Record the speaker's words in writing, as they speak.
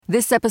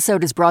This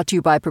episode is brought to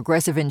you by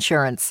Progressive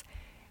Insurance.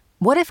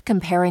 What if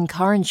comparing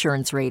car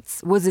insurance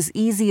rates was as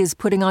easy as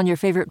putting on your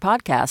favorite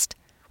podcast?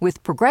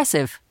 With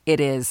Progressive,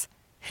 it is.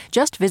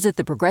 Just visit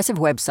the Progressive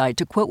website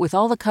to quote with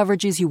all the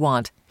coverages you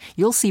want.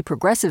 You'll see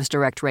Progressive's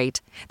direct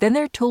rate. Then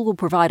their tool will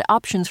provide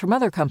options from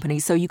other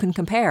companies so you can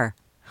compare.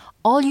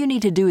 All you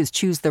need to do is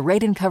choose the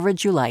rate and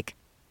coverage you like.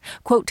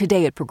 Quote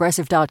today at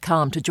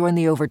Progressive.com to join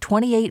the over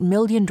 28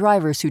 million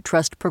drivers who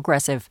trust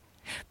Progressive.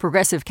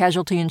 Progressive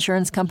Casualty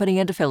Insurance Company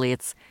and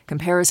Affiliates.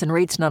 Comparison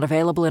rates not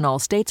available in all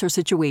states or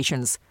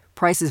situations.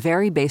 Prices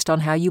vary based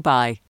on how you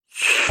buy.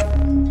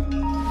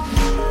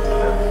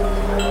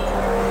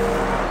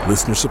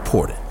 Listener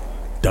supported.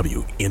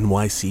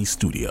 WNYC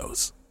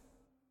Studios.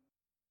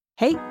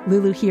 Hey,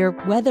 Lulu here.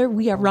 Whether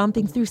we are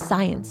romping through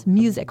science,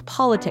 music,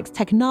 politics,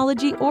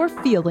 technology, or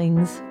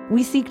feelings,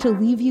 we seek to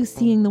leave you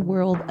seeing the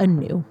world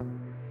anew.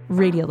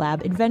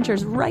 Radiolab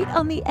adventures right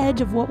on the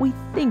edge of what we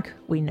think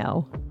we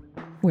know.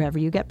 Wherever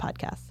you get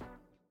podcasts.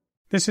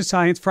 This is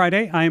Science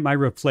Friday. I'm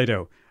Ira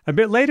Flato. A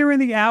bit later in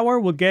the hour,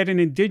 we'll get an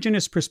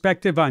Indigenous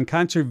perspective on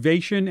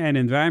conservation and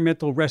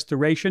environmental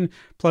restoration,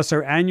 plus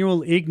our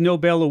annual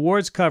Ignobel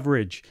Awards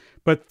coverage.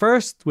 But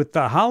first, with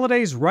the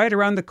holidays right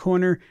around the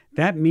corner,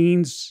 that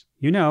means,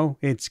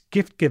 it's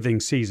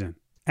gift-giving season.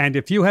 And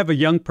if you have a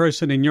young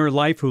person in your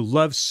life who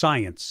loves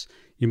science,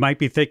 you might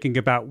be thinking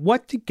about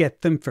what to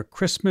get them for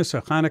Christmas or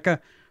Hanukkah.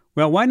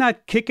 Well, why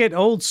not kick it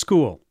old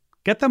school?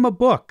 Get them a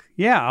book.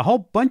 Yeah, a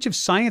whole bunch of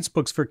science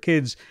books for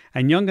kids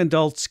and young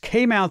adults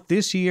came out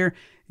this year.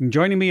 And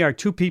joining me are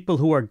two people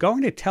who are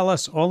going to tell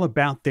us all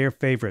about their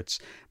favorites.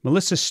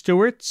 Melissa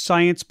Stewart,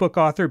 science book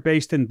author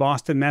based in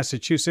Boston,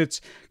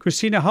 Massachusetts.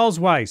 Christina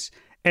Hulsweiss,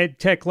 ed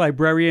tech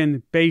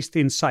librarian based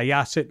in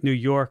Syosset, New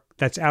York.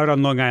 That's out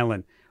on Long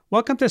Island.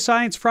 Welcome to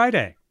Science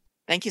Friday.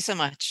 Thank you so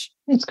much.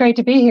 It's great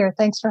to be here.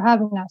 Thanks for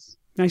having us.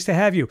 Nice to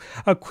have you.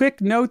 A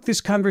quick note,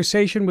 this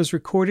conversation was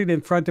recorded in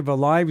front of a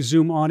live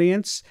Zoom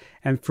audience.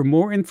 And for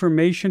more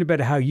information about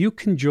how you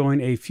can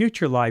join a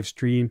future live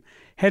stream,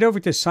 head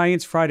over to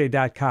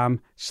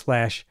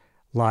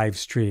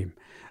sciencefriday.com/livestream.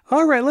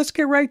 All right, let's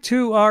get right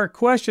to our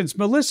questions.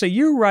 Melissa,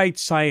 you write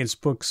science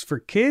books for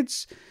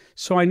kids,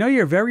 so I know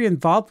you're very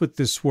involved with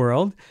this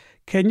world.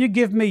 Can you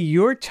give me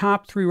your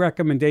top 3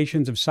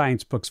 recommendations of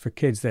science books for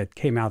kids that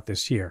came out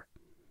this year?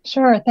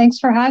 Sure. Thanks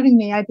for having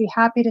me. I'd be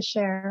happy to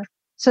share.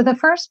 So the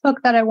first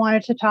book that I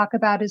wanted to talk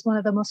about is one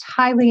of the most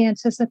highly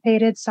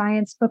anticipated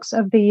science books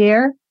of the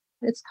year.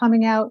 It's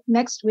coming out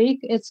next week.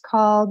 It's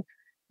called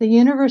The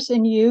Universe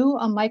in You,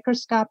 A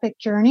Microscopic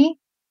Journey.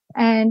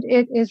 And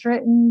it is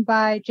written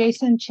by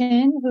Jason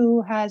Chin,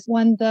 who has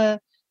won the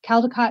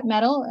Caldecott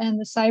Medal and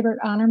the Seibert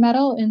Honor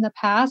Medal in the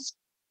past.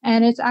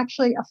 And it's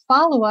actually a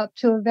follow-up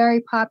to a very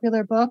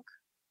popular book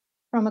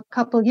from a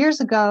couple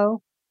years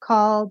ago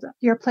called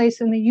Your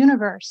Place in the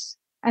Universe.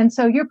 And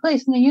so Your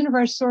Place in the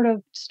Universe sort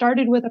of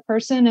started with a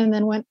person and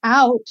then went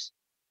out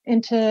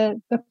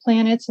into the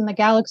planets and the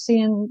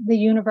galaxy and the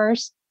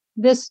universe.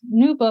 This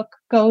new book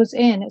goes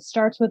in. It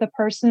starts with a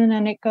person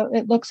and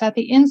it looks at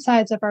the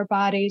insides of our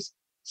bodies,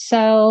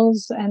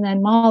 cells and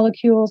then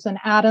molecules and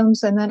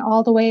atoms, and then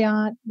all the way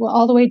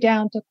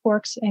down to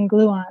quarks and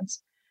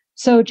gluons.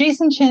 So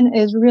Jason Chin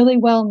is really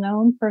well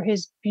known for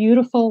his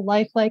beautiful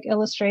lifelike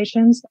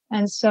illustrations.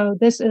 And so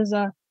this is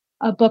a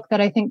book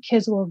that I think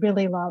kids will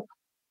really love.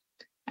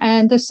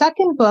 And the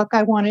second book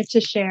I wanted to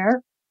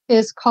share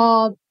is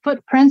called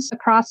Footprints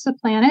Across the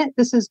Planet.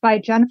 This is by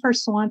Jennifer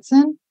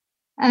Swanson.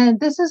 And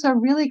this is a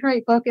really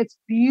great book. It's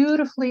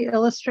beautifully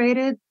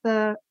illustrated.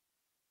 The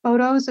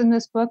photos in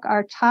this book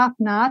are top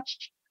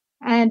notch.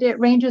 And it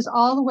ranges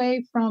all the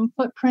way from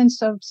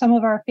footprints of some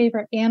of our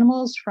favorite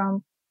animals,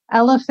 from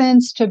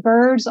elephants to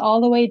birds,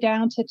 all the way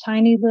down to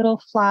tiny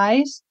little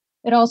flies.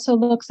 It also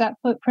looks at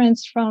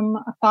footprints from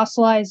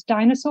fossilized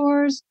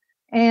dinosaurs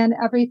and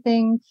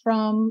everything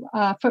from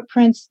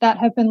footprints that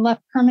have been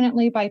left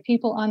permanently by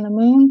people on the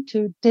moon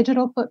to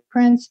digital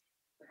footprints.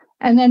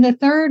 And then the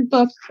third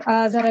book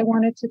that I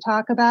wanted to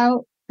talk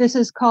about, this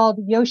is called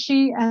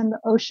Yoshi and the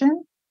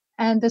Ocean.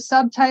 And the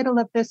subtitle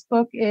of this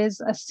book is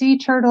A Sea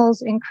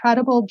Turtle's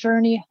Incredible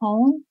Journey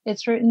Home.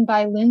 It's written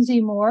by Lindsay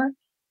Moore,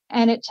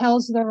 and it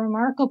tells the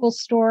remarkable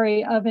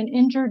story of an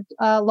injured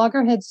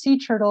loggerhead sea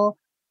turtle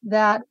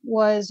that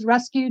was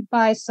rescued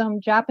by some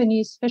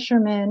Japanese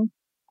fishermen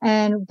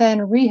and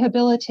then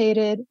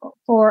rehabilitated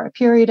for a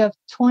period of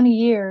 20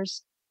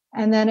 years,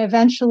 and then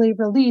eventually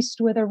released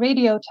with a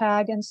radio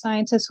tag, and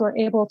scientists were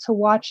able to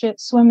watch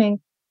it swimming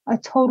a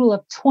total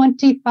of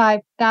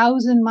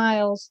 25,000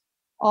 miles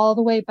all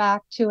the way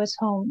back to his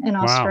home in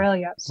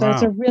Australia. So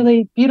It's a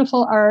really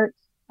beautiful art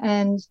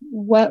and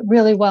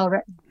really well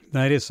written.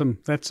 That's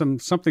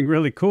something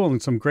really cool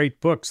and some great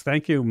books.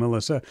 Thank you,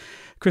 Melissa.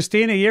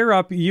 Christina, you're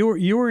up.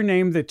 You were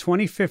named the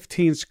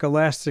 2015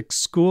 Scholastic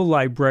School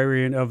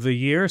Librarian of the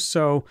Year,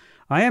 so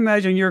I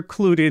imagine you're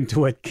clued into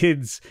what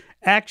kids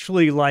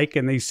actually like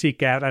and they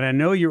seek out. And I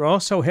know you're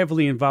also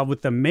heavily involved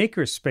with the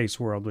makerspace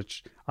world,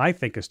 which I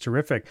think is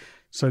terrific.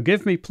 So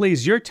give me,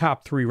 please, your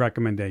top 3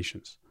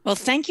 recommendations. Well,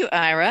 thank you,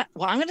 Ira.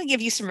 Well, I'm going to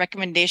give you some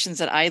recommendations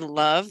that I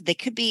love. They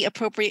could be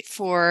appropriate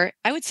for,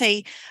 I would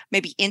say,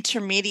 maybe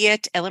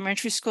intermediate,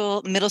 elementary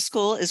school, middle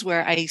school is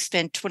where I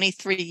spent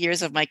 23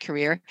 years of my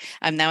career.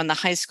 I'm now in the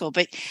high school,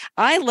 but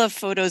I love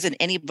photos in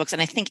any books,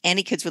 and I think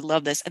any kids would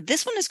love this.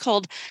 This one is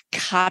called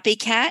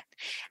Copycat,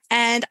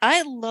 and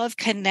I love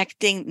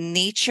connecting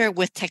nature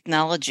with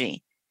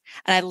technology.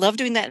 And I love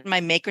doing that in my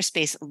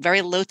makerspace,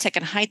 very low tech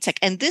and high tech.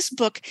 And this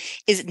book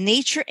is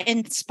nature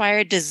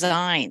inspired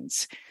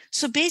designs.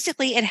 So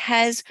basically, it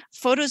has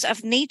photos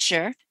of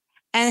nature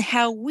and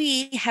how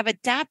we have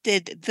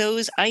adapted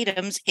those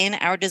items in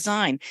our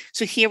design.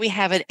 So here we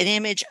have an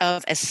image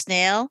of a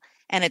snail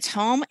and its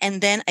home,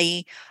 and then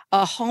a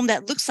home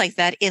that looks like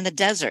that in the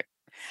desert.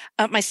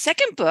 My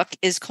second book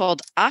is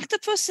called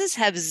Octopuses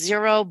Have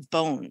Zero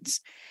Bones.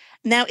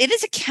 Now, it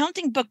is a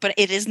counting book, but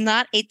it is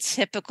not a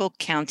typical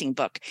counting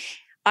book.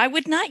 I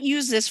would not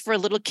use this for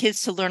little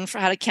kids to learn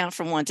how to count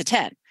from 1 to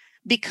 10.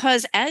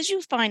 Because as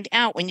you find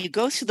out when you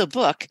go through the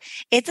book,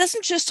 it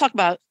doesn't just talk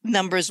about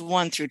numbers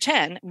 1 through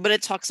 10, but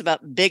it talks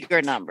about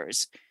bigger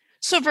numbers.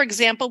 So, for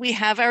example, we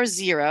have our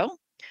 0,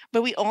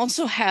 but we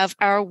also have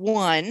our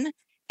 1,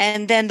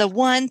 and then the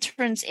 1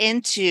 turns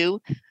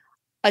into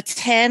a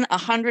 10,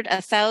 100,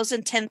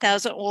 1,000,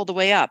 10,000, all the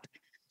way up.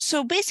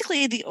 So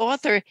basically, the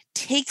author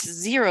takes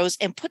zeros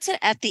and puts it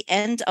at the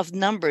end of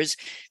numbers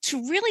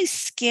to really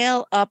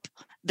scale up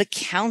the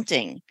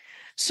counting.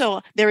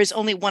 So there is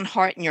only one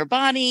heart in your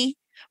body,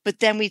 but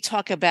then we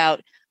talk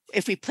about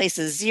if we place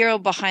a 0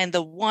 behind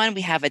the 1,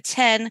 we have a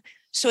 10.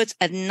 So it's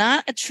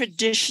not a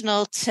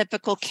traditional,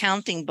 typical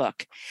counting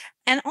book.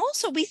 And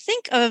also, we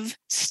think of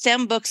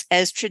STEM books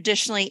as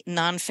traditionally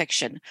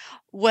nonfiction.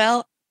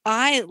 Well,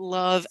 I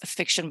love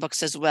fiction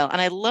books as well.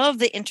 And I love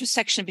the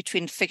intersection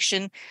between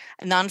fiction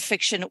and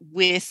nonfiction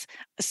with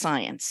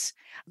science.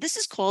 This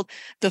is called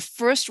The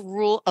First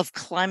Rule of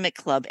Climate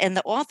Club. And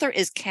the author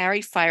is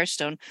Carrie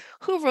Firestone,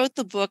 who wrote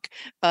the book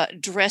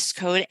Dress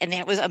Code. And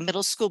it was a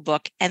middle school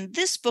book. And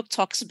this book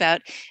talks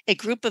about a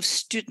group of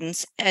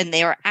students, and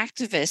they are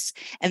activists,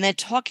 and they're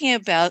talking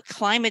about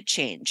climate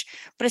change.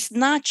 But it's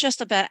not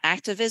just about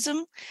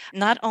activism.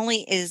 Not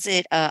only is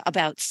it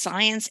about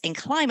science and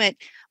climate,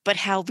 but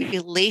how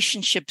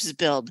relationships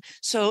build.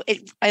 So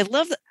I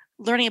love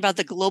learning about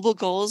the global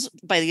goals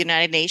by the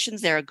United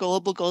Nations. There are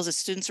global goals that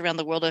students around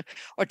the world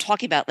are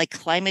talking about, like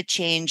climate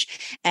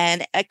change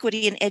and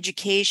equity in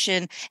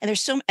education. And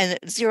there's and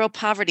zero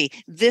poverty.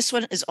 This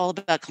one is all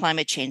about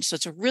climate change. So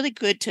it's really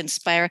good to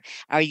inspire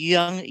our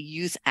young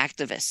youth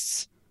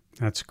activists.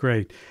 That's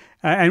great.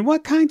 And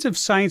what kinds of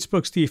science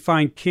books do you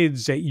find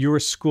kids at your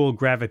school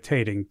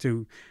gravitating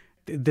to?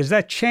 Does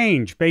that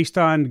change based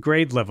on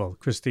grade level,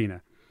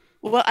 Christina?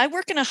 Well, I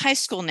work in a high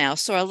school now,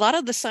 so a lot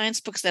of the science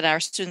books that our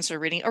students are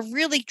reading are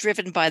really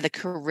driven by the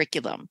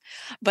curriculum.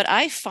 But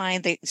I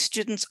find that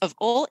students of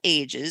all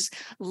ages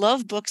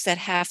love books that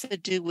have to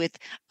do with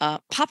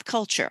pop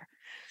culture.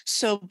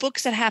 So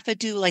books that have to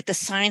do like the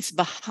science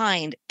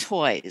behind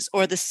toys,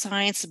 or the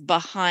science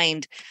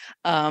behind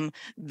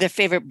their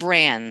favorite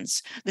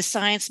brands, the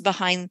science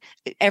behind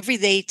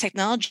everyday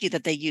technology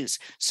that they use.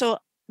 So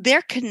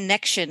their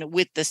connection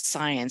with the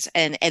science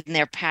and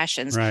their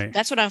passions, right.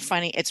 That's what I'm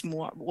finding. It's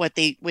more what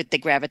they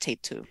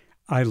gravitate to.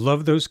 I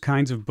love those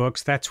kinds of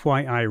books. That's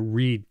why I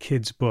read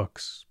kids'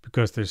 books,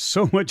 because there's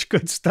so much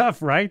good stuff,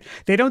 right?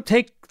 They don't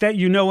take that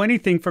you know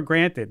anything for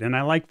granted, and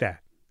I like that.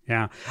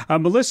 Yeah.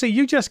 Melissa,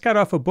 you just got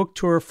off a book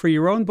tour for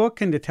your own book.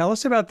 Can you tell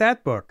us about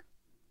that book?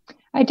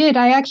 I did.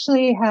 I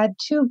actually had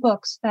 2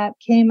 books that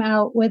came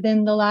out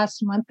within the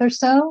last month or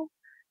so.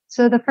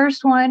 So the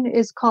first one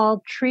is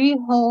called Tree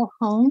Hole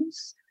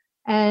Homes,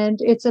 and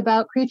it's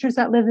about creatures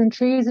that live in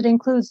trees. It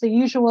includes the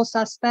usual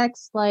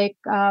suspects like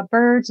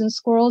birds and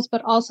squirrels,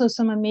 but also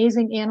some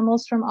amazing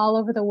animals from all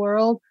over the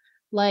world,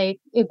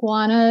 like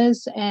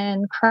iguanas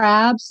and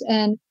crabs.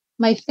 And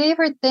my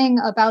favorite thing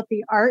about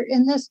the art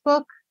in this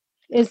book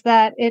is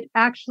that it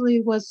actually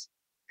was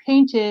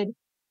painted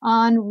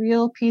on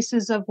real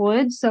pieces of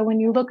wood. So when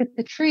you look at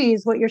the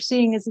trees, what you're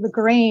seeing is the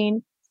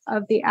grain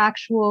of the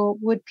actual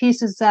wood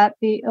pieces that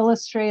the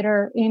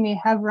illustrator Amy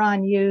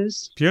Hevron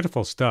used.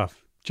 Beautiful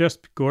stuff.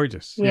 Just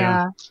gorgeous.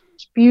 Yeah.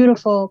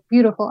 Beautiful,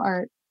 beautiful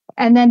art.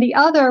 And then the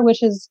other,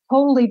 which is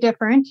totally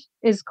different,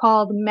 is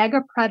called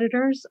Mega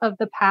Predators of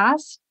the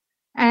Past.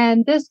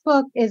 And this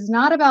book is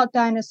not about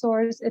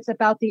dinosaurs. It's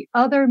about the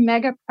other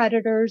mega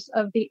predators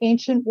of the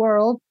ancient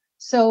world.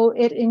 So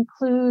it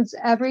includes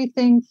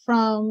everything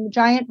from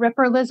giant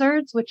ripper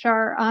lizards, which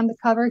are on the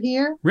cover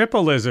here. Ripper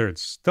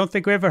lizards. Don't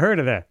think we ever heard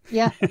of that.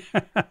 Yeah.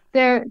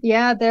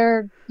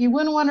 You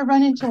wouldn't want to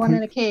run into one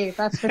in a cave,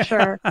 that's for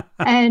sure.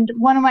 And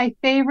one of my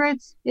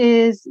favorites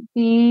is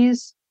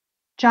these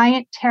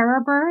giant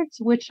terror birds,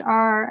 which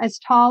are as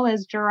tall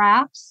as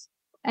giraffes.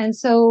 And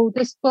so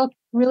this book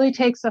really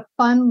takes a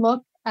fun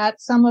look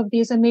at some of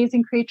these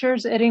amazing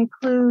creatures. It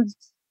includes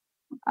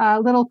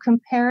little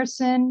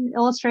comparison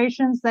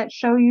illustrations that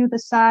show you the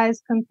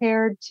size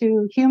compared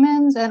to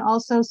humans, and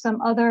also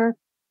some other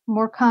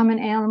more common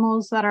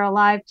animals that are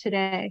alive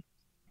today.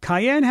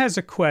 Cayenne has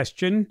a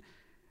question.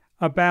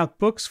 about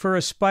books for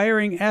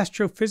aspiring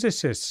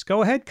astrophysicists.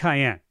 Go ahead,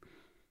 Cayenne.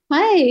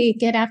 Hi,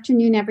 good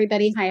afternoon,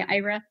 everybody. Hi,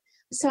 Ira.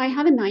 So I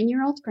have a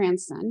 9-year-old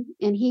grandson,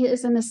 and he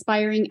is an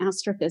aspiring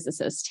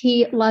astrophysicist.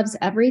 He loves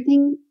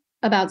everything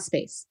about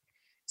space.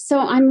 So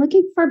I'm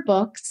looking for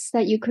books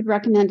that you could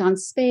recommend on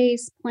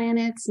space,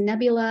 planets,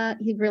 nebula.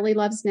 He really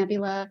loves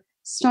nebula,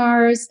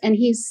 stars, and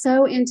he's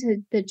so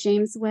into the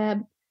James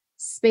Webb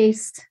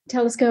Space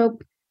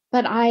Telescope.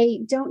 But I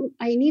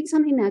need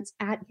something that's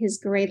at his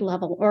grade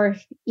level, or,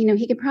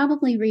 he could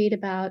probably read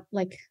about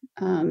like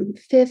 5th,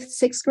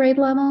 6th grade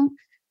level.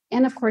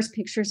 And of course,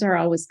 pictures are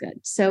always good.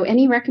 So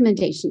any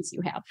recommendations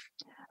you have?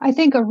 I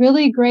think a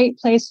really great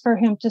place for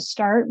him to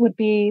start would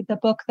be the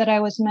book that I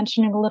was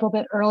mentioning a little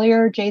bit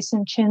earlier,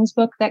 Jason Chin's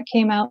book that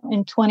came out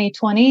in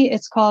 2020.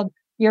 It's called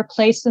Your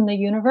Place in the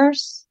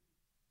Universe.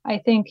 I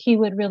think he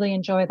would really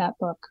enjoy that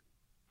book.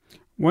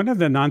 One of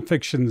the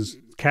nonfiction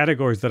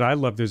categories that I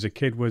loved as a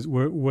kid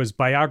was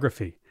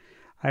biography.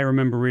 I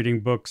remember reading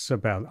books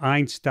about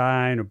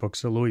Einstein or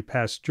books of Louis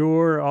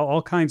Pasteur,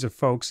 all kinds of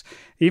folks.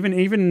 Even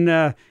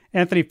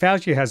Anthony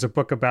Fauci has a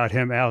book about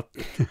him out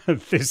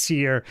this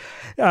year.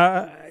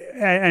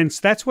 And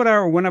that's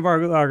what one of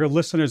our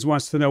listeners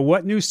wants to know.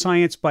 What new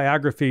science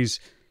biographies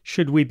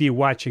should we be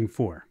watching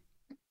for?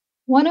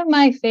 One of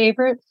my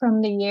favorite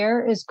from the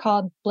year is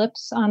called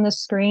Blips on the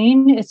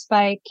Screen. It's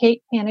by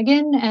Kate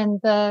Hannigan,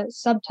 and the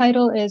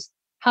subtitle is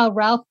How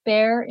Ralph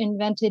Baer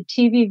Invented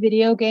TV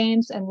Video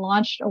Games and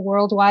Launched a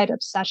Worldwide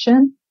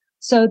Obsession.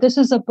 So this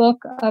is a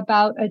book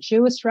about a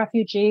Jewish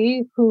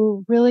refugee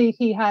who really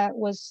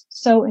was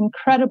so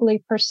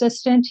incredibly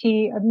persistent.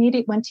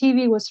 When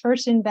TV was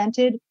first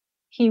invented,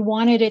 he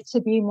wanted it to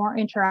be more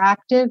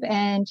interactive,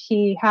 and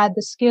he had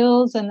the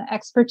skills and the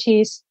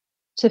expertise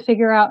to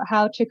figure out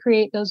how to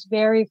create those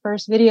very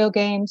first video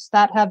games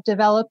that have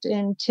developed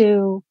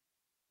into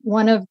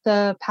one of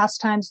the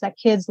pastimes that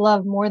kids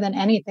love more than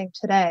anything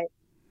today.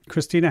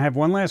 Christina, I have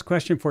one last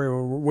question for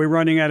you. We're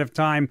running out of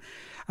time.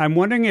 I'm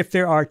wondering if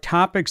there are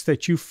topics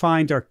that you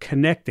find are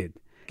connected.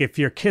 If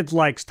your kid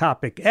likes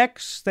topic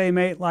X, they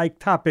may like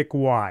topic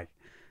Y.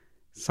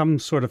 Some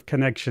sort of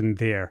connection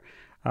there.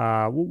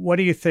 What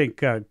do you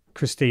think,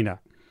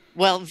 Christina?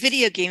 Well,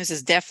 video games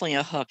is definitely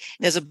a hook.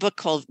 There's a book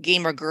called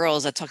Gamer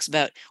Girls that talks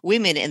about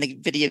women in the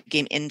video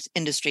game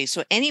industry.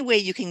 So any way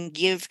you can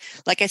give,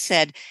 like I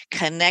said,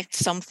 connect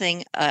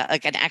something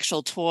like an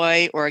actual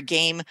toy or a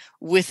game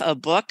with a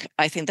book,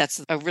 I think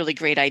that's a really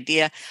great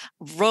idea.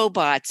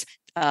 Robots,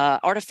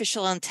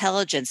 artificial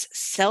intelligence,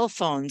 cell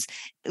phones,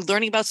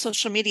 learning about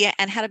social media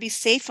and how to be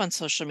safe on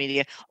social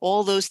media.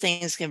 All those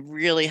things can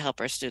really help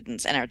our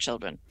students and our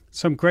children.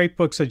 Some great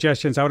book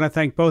suggestions. I want to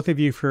thank both of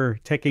you for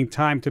taking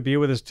time to be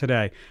with us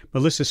today.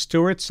 Melissa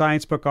Stewart,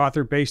 science book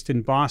author based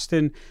in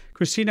Boston.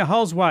 Christina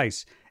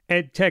Hulsweiss,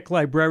 ed tech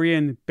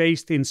librarian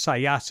based in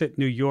Syosset,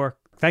 New York.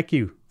 Thank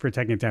you for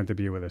taking time to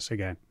be with us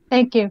again.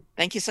 Thank you.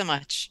 Thank you so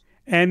much.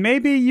 And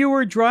maybe you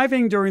were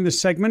driving during the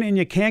segment and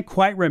you can't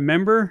quite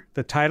remember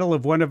the title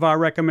of one of our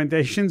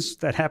recommendations.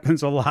 That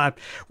happens a lot.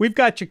 We've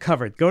got you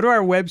covered. Go to our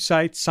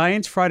website,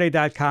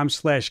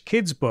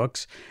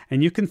 sciencefriday.com/kidsbooks,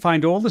 and you can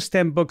find all the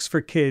STEM books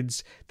for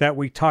kids that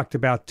we talked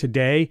about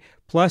today,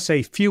 plus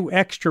a few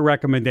extra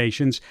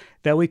recommendations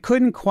that we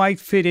couldn't quite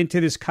fit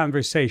into this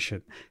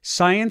conversation.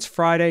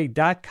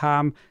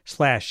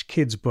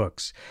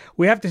 sciencefriday.com/kidsbooks.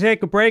 We have to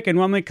take a break, and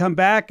when we come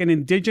back, an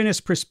Indigenous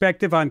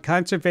perspective on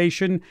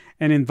conservation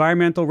and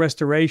environmental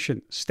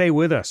restoration. Stay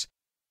with us.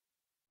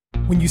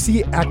 When you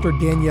see actor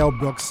Danielle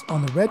Brooks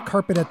on the red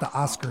carpet at the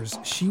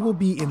Oscars, she will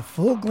be in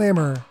full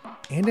glamour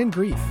and in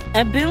grief.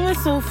 I've been with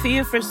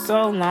Sophia for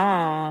so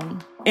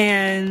long,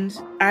 and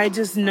I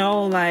just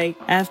know,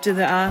 after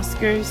the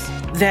Oscars,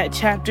 that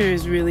chapter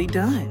is really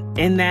done,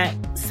 and that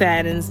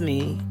saddens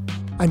me.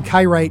 I'm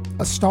Kai Wright.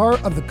 A star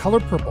of The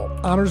Color Purple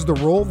honors the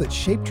role that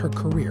shaped her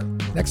career.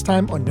 Next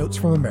time on Notes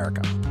from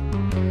America.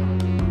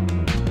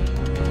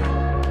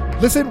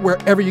 Listen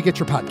wherever you get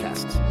your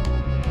podcasts.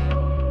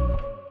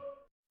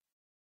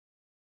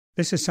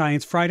 This is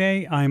Science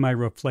Friday. I'm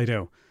Ira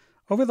Flato.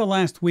 Over the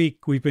last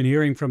week, we've been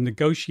hearing from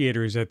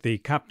negotiators at the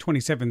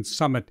COP27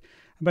 summit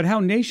about how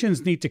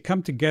nations need to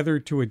come together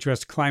to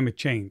address climate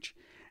change,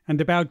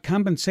 and about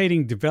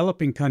compensating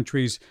developing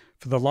countries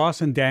for the loss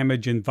and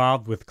damage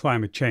involved with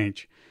climate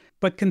change.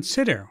 But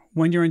consider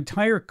when your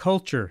entire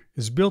culture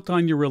is built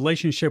on your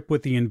relationship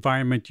with the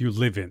environment you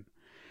live in.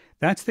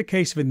 That's the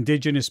case of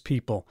Indigenous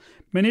people,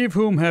 many of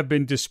whom have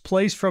been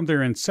displaced from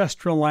their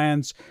ancestral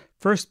lands,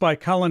 first by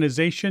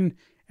colonization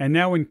and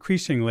now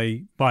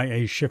increasingly by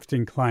a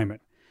shifting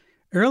climate.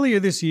 Earlier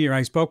this year,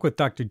 I spoke with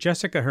Dr.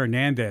 Jessica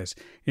Hernandez,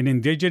 an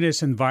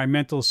Indigenous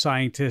environmental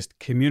scientist,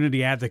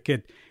 community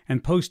advocate,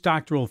 and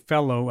postdoctoral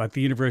fellow at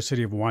the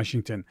University of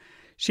Washington.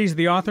 She's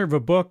the author of a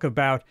book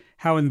about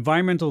how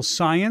environmental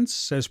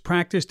science, as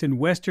practiced in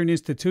Western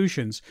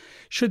institutions,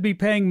 should be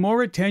paying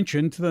more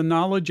attention to the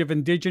knowledge of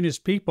Indigenous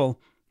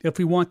people if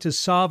we want to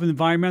solve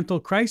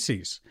environmental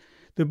crises.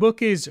 The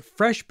book is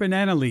Fresh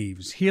Banana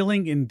Leaves,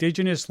 Healing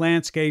Indigenous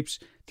Landscapes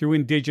Through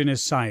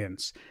Indigenous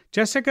Science.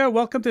 Jessica,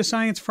 welcome to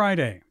Science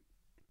Friday.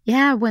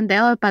 Yeah,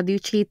 Wendell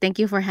Paducci, thank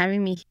you for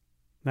having me.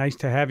 Nice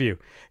to have you.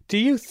 Do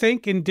you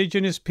think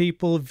Indigenous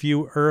people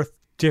view Earth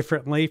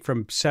differently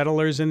from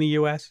settlers in the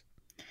U.S.?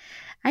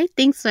 I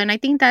think so. And I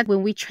think that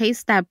when we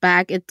trace that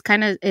back, it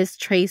kind of is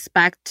traced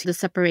back to the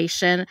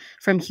separation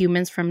from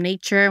humans from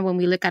nature. When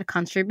we look at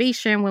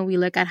conservation, when we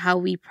look at how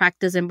we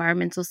practice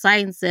environmental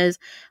sciences,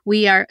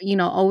 we are,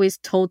 always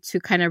told to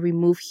kind of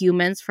remove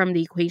humans from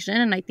the equation.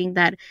 And I think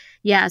that,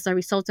 yeah, as a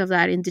result of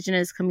that,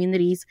 Indigenous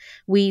communities,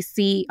 we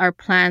see our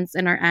plants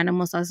and our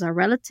animals as our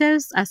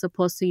relatives, as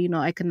opposed to,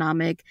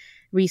 economic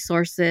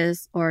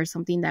resources or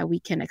something that we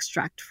can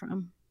extract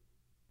from.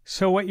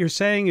 So what you're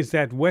saying is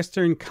that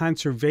Western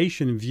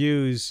conservation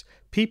views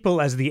people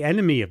as the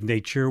enemy of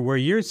nature, where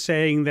you're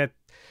saying that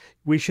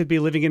we should be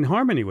living in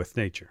harmony with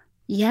nature.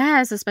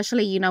 Yes,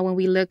 especially, when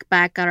we look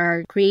back at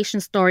our creation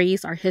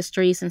stories, our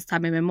history since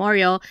time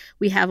immemorial,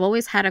 we have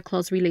always had a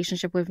close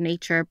relationship with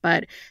nature.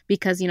 But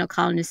because,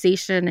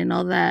 colonization and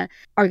all the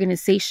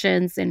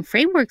organizations and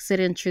frameworks it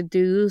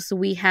introduced,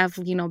 we have,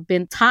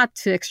 been taught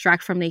to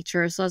extract from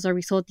nature. So as a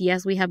result,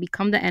 yes, we have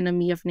become the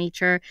enemy of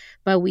nature,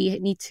 but we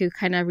need to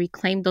kind of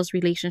reclaim those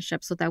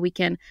relationships so that we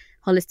can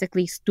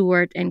holistically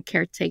steward and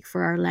caretake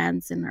for our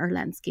lands and our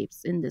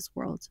landscapes in this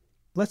world.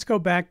 Let's go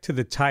back to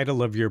the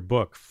title of your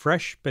book,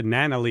 Fresh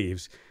Banana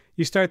Leaves.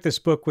 You start this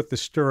book with the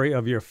story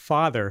of your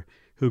father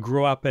who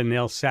grew up in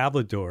El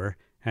Salvador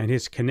and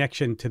his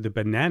connection to the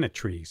banana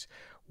trees.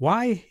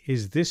 Why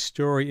is this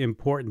story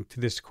important to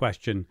this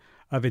question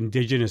of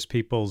Indigenous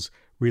people's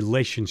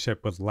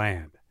relationship with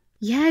land?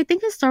 Yeah, I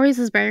think his stories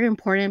is very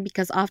important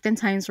because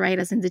oftentimes, right,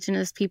 as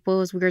Indigenous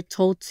peoples, we're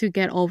told to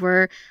get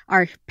over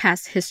our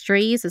past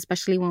histories,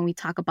 especially when we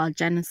talk about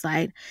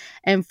genocide.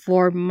 And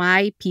for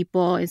my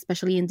people,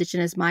 especially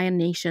Indigenous Mayan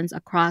nations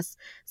across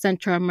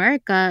Central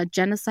America,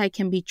 genocide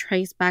can be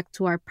traced back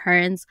to our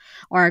parents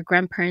or our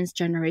grandparents'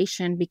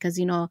 generation because,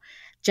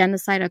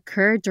 genocide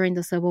occurred during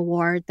the Civil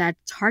War that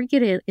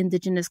targeted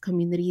Indigenous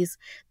communities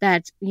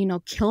that,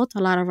 killed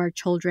a lot of our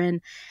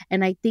children.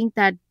 And I think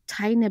that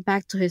tying it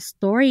back to his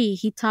story,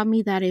 he taught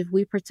me that if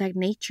we protect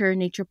nature,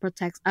 nature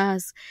protects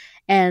us.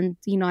 And,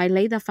 I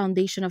laid the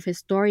foundation of his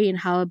story and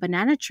how a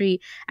banana tree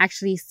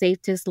actually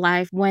saved his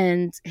life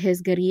when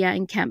his guerrilla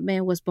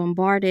encampment was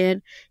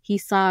bombarded. He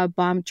saw a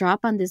bomb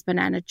drop on this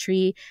banana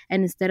tree.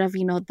 And instead of,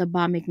 the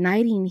bomb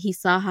igniting, he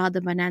saw how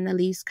the banana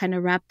leaves kind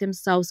of wrapped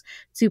themselves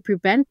to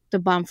prevent the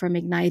bomb from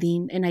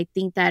igniting. And I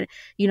think that,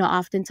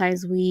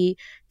 oftentimes we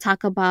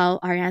talk about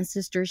our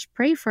ancestors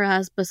pray for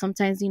us, but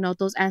sometimes,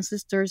 those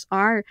ancestors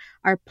are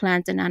our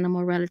plant and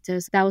animal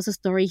relatives. That was a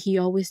story he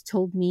always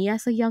told me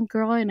as a young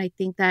girl. And I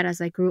think that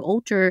as I grew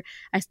older,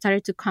 I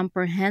started to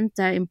comprehend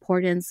the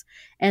importance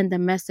and the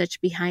message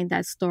behind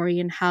that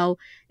story and how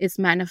it's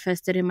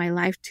manifested in my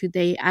life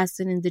today as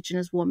an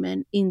Indigenous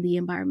woman in the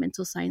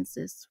environmental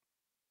sciences.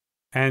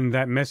 And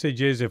that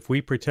message is if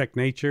we protect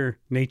nature,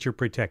 nature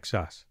protects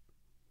us.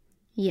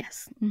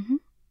 Yes. Mm-hmm.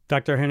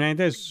 Dr.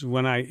 Hernandez,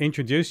 when I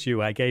introduced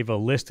you, I gave a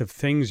list of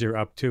things you're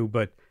up to,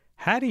 but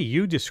how do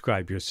you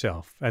describe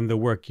yourself and the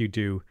work you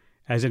do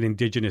as an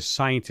Indigenous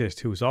scientist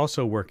who's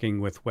also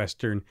working with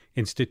Western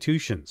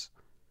institutions?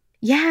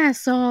 Yeah,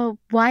 so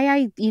why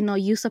I,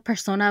 use a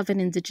persona of an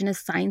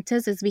Indigenous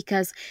scientist is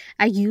because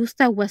I use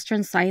the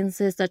Western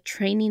sciences, the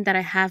training that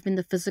I have in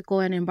the physical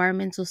and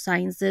environmental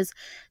sciences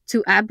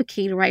to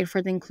advocate, right,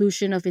 for the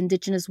inclusion of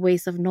Indigenous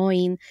ways of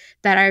knowing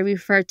that I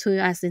refer to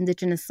as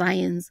Indigenous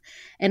science.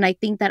 And I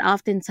think that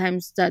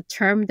oftentimes the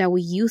term that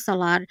we use a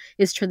lot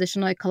is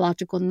traditional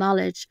ecological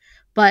knowledge.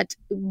 But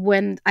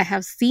when I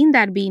have seen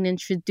that being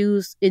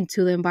introduced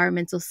into the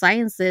environmental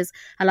sciences,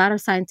 a lot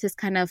of scientists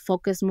kind of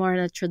focus more on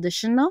the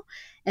traditional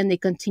and they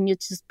continue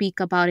to speak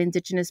about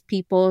Indigenous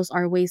peoples,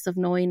 our ways of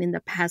knowing in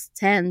the past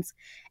tense.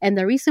 And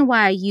the reason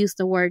why I use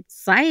the word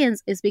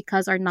science is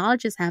because our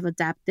knowledges have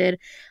adapted.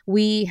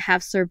 We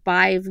have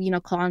survived,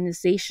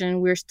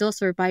 colonization. We're still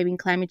surviving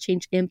climate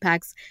change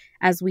impacts.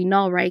 As we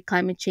know, right,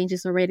 climate change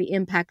is already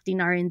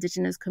impacting our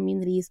Indigenous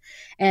communities.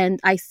 And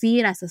I see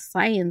it as a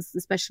science,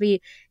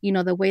 especially,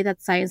 the way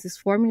that science is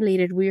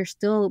formulated. We are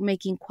still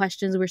making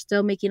questions. We're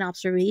still making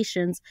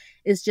observations.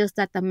 It's just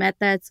that the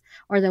methods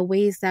or the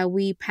ways that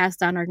we pass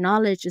down our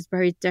knowledge is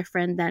very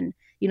different than,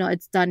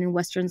 it's done in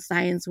Western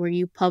science, where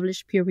you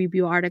publish peer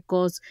review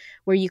articles,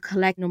 where you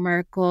collect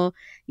numerical,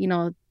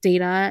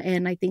 data.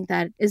 And I think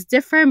that is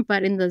different,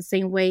 but in the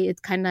same way, it's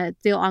kind of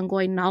still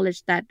ongoing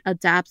knowledge that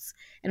adapts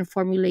and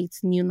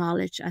formulates new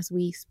knowledge as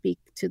we speak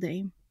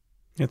today.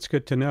 It's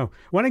good to know.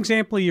 One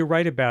example you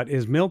write about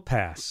is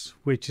milpass,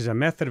 which is a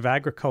method of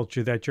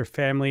agriculture that your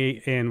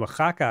family in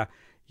Oaxaca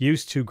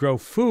used to grow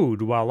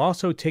food while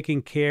also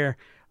taking care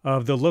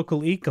of the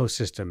local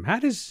ecosystem. How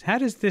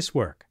does this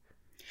work?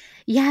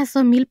 Yeah,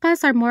 so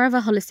milpas are more of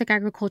a holistic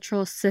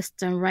agricultural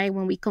system, right?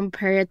 When we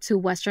compare it to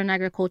Western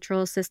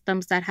agricultural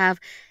systems that have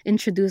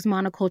introduced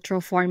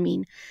monocultural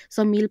farming.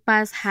 So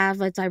milpas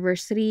have a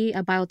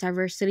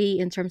biodiversity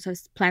in terms of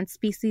plant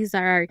species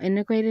that are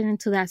integrated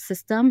into that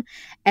system.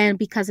 And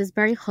because it's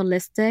very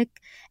holistic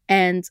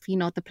and,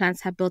 the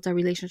plants have built a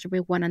relationship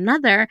with one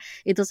another,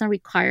 it doesn't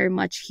require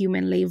much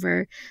human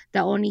labor. The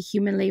only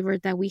human labor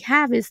that we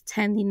have is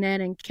tending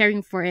it and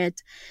caring for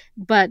it,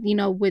 but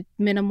with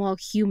minimal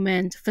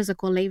human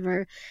physical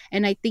labor.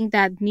 And I think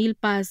that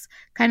milpas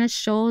kind of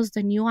shows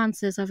the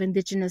nuances of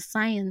indigenous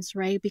science,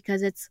 right?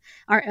 Because it's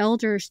our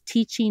elders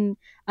teaching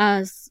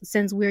us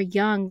since we're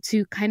young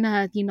to kind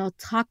of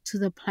talk to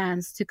the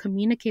plants, to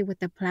communicate with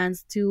the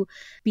plants, to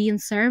be in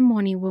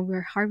ceremony when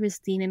we're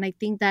harvesting. And I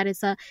think that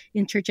it's a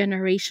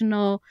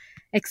intergenerational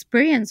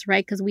experience,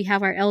 right? Because we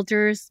have our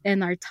elders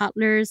and our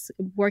toddlers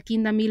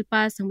working the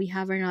milpas, and we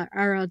have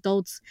our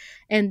adults,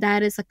 and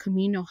that is a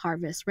communal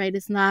harvest, right?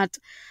 It's not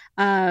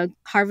a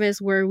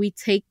harvest where we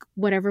take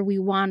whatever we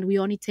want. We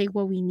only take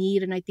what we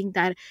need. And I think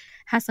that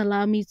has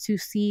allowed me to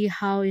see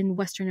how in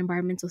Western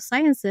environmental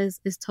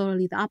sciences is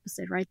totally the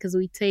opposite, right? Because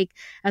we take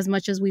as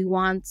much as we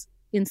want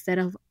instead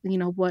of,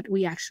 what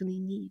we actually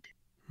need.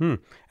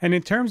 And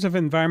in terms of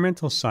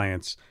environmental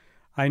science,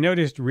 I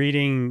noticed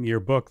reading your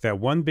book that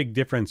one big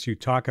difference you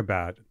talk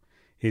about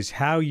is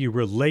how you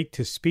relate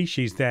to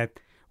species that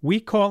we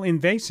call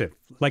invasive,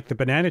 like the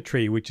banana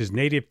tree, which is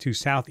native to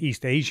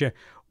Southeast Asia.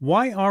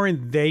 Why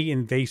aren't they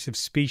invasive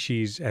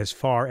species as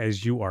far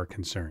as you are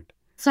concerned?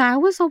 So I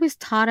was always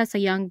taught as a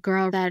young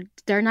girl that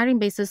they're not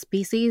invasive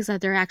species,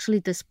 that they're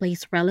actually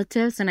displaced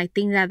relatives. And I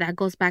think that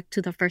goes back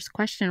to the first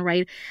question,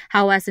 right?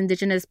 How as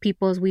indigenous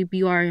peoples, we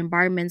view our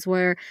environments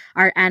where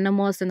our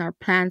animals and our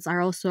plants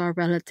are also our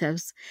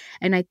relatives.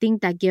 And I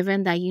think that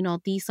given that,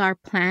 these are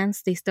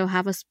plants, they still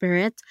have a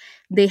spirit,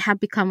 they have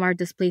become our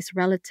displaced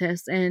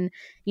relatives. And,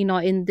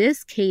 in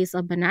this case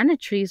of banana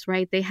trees,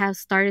 right, they have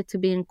started to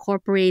be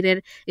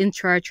incorporated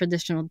into our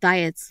traditional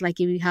diets. Like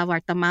if you have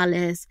our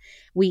tamales,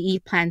 we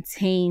eat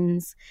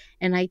plantains.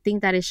 And I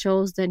think that it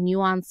shows the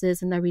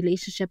nuances and the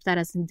relationship that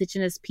as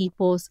indigenous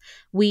peoples,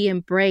 we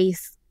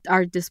embrace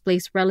our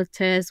displaced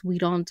relatives. We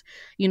don't,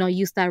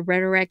 use that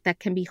rhetoric that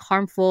can be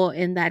harmful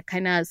and that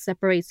kind of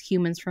separates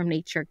humans from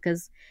nature.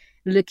 Because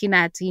looking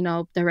at,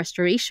 the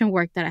restoration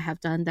work that I have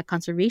done, the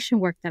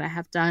conservation work that I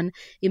have done,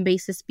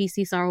 invasive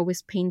species are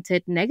always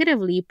painted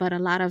negatively, but a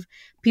lot of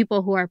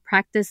people who are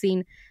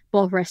practicing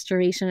both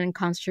restoration and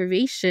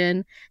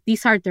conservation,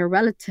 these are their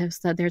relatives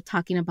that they're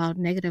talking about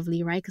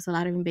negatively, right? Because a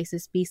lot of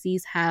invasive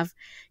species have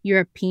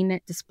European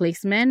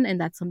displacement, and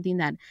that's something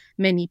that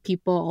many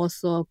people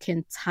also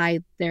can tie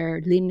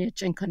their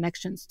lineage and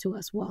connections to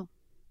as well.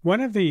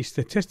 One of the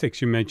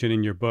statistics you mentioned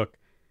in your book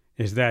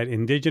is that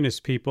indigenous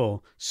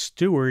people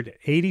steward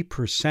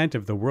 80%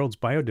 of the world's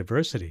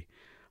biodiversity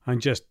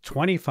on just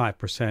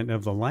 25%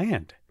 of the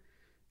land.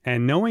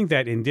 And knowing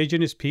that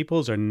indigenous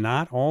peoples are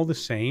not all the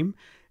same,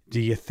 do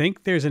you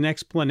think there's an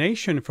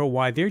explanation for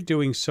why they're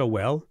doing so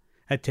well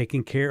at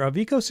taking care of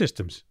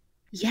ecosystems?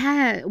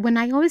 Yeah, when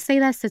I always say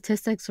that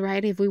statistics,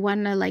 right, if we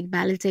want to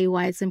validate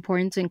why it's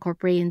important to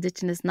incorporate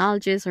indigenous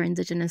knowledges or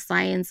indigenous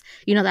science,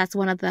 that's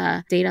one of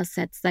the data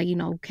sets that,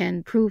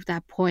 can prove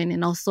that point.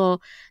 And also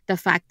the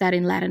fact that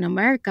in Latin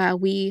America,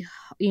 we,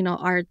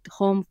 are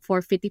home for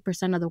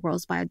 50% of the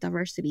world's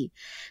biodiversity.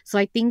 So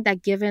I think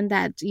that given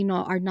that,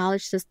 our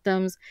knowledge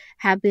systems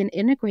have been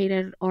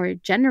integrated or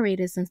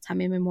generated since time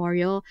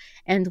immemorial,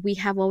 and we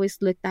have always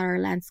looked at our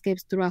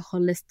landscapes through a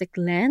holistic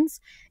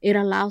lens, it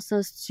allows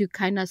us to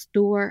kind of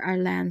our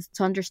lands,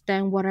 to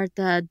understand what are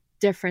the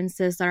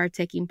differences that are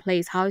taking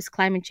place, how is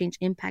climate change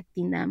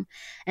impacting them.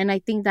 And I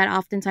think that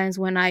oftentimes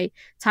when I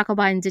talk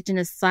about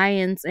indigenous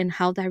science and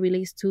how that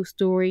relates to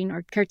storing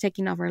or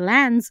caretaking of our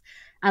lands,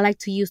 I like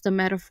to use the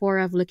metaphor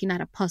of looking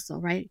at a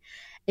puzzle, right?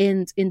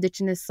 In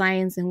indigenous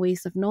science and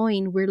ways of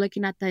knowing, we're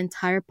looking at the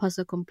entire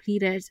puzzle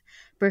completed,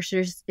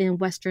 versus in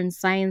Western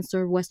science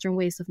or Western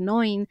ways of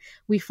knowing,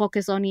 we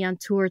focus only on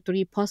 2 or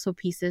 3 puzzle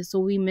pieces. So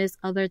we miss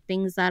other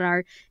things that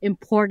are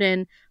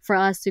important for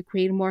us to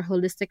create more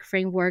holistic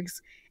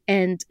frameworks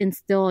and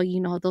instill,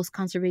 those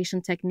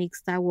conservation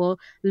techniques that will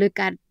look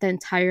at the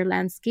entire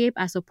landscape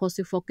as opposed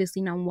to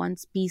focusing on one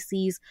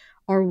species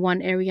or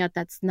one area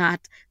that's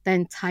not the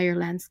entire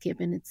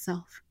landscape in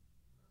itself.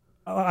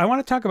 I want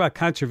to talk about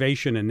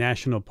conservation and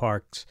national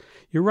parks.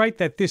 You're right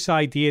that this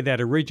idea that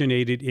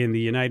originated in the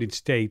United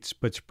States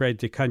but spread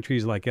to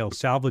countries like El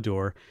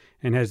Salvador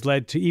and has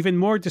led to even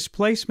more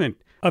displacement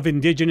of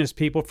indigenous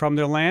people from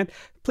their land.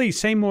 Please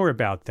say more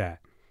about that.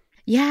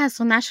 Yeah,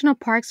 so national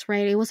parks,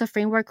 right? It was a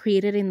framework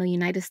created in the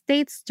United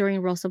States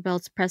during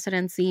Roosevelt's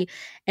presidency.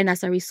 And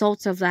as a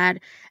result of that,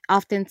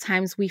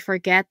 oftentimes we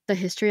forget the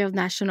history of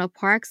national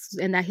parks,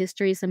 and that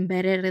history is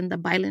embedded in the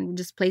violent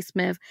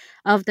displacement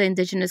of the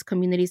indigenous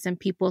communities and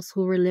peoples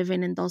who were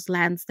living in those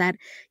lands that,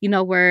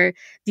 were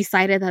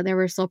decided that they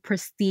were so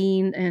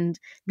pristine and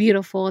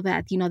beautiful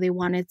that, they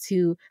wanted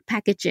to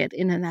package it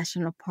in a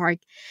national park.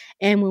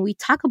 And when we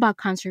talk about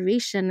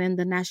conservation and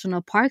the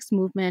national parks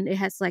movement, it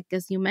has, like,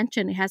 as you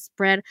mentioned, it has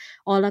spread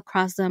all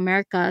across the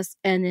Americas.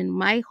 And in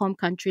my home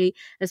country,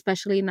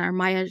 especially in our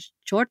Maya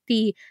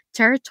Chorti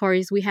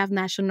territories, we have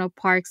national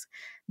parks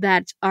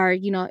that are,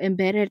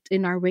 embedded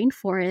in our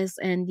rainforests.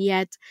 And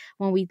yet,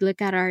 when we look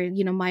at our,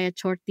 Maya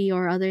Chorti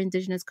or other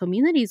indigenous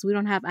communities, we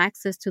don't have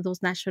access to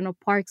those national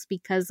parks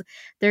because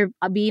they're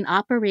being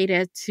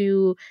operated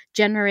to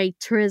generate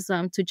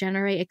tourism, to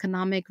generate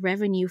economic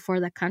revenue for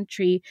the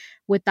country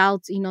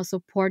without,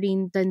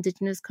 supporting the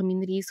indigenous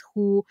communities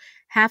who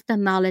have the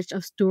knowledge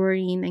of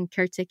stewarding and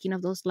caretaking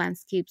of those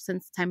landscapes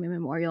since time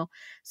immemorial.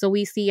 So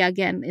we see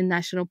again in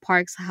national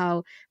parks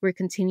how we're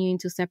continuing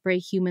to separate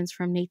humans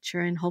from nature,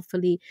 and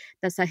hopefully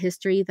that's a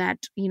history that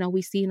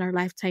we see in our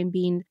lifetime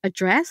being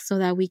addressed so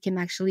that we can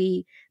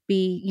actually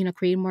be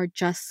creating more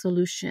just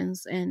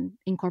solutions and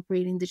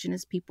incorporate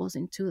indigenous peoples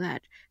into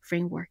that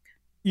framework.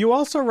 You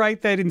also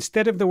write that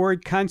instead of the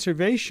word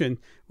conservation,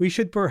 we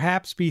should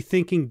perhaps be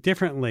thinking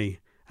differently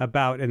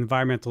about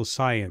environmental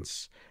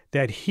science,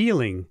 that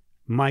healing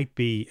might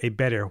be a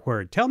better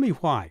word. Tell me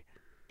why.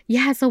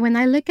 Yeah, so when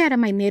I look at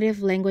my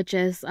native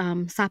languages,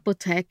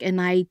 Zapotec,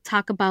 and I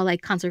talk about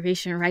like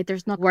conservation, right?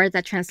 There's no word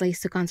that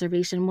translates to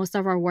conservation. Most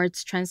of our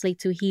words translate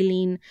to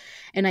healing.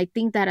 And I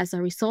think that as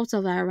a result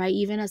of that, right,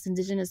 even as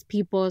indigenous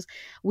peoples,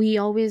 we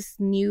always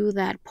knew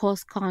that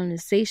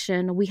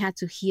post-colonization, we had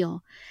to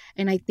heal.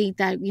 And I think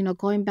that,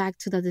 going back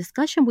to the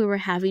discussion we were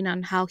having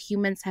on how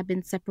humans have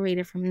been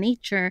separated from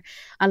nature,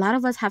 a lot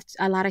of us have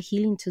a lot of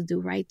healing to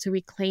do, right? To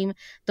reclaim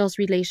those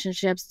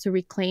relationships, to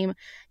reclaim,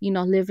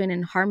 living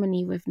in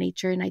harmony with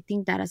nature. And I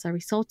think that as a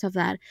result of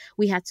that,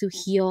 we had to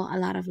heal a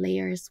lot of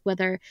layers,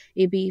 whether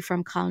it be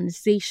from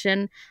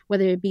colonization,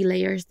 whether it be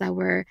layers that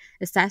were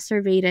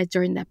exacerbated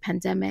during the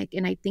pandemic.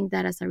 And I think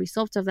that as a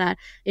result of that,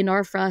 in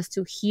order for us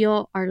to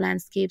heal our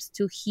landscapes,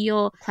 to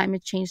heal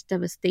climate change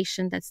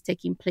devastation that's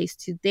taking place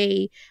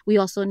today, we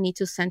also need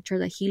to center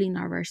the healing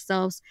of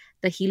ourselves,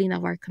 the healing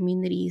of our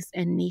communities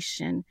and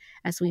nation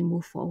as we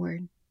move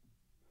forward.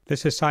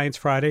 This is Science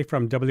Friday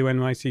from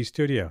WNYC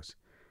Studios.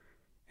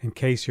 In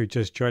case you're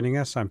just joining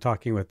us, I'm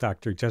talking with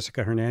Dr.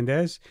 Jessica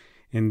Hernandez,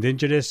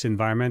 Indigenous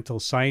environmental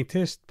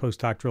scientist,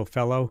 postdoctoral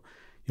fellow,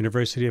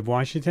 University of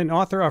Washington,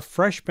 author of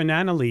Fresh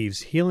Banana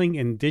Leaves, Healing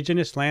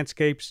Indigenous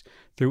Landscapes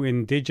Through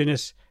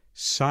Indigenous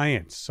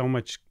Science. So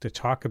much to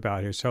talk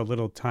about here, so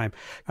little time.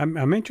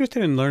 I'm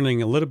interested in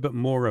learning a little bit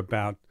more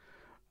about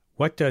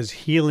what does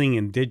healing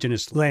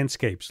indigenous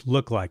landscapes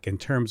look like in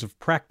terms of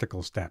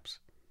practical steps.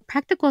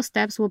 Practical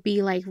steps will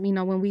be like,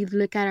 when we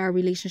look at our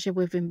relationship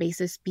with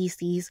invasive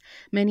species,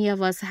 many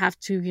of us have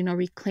to,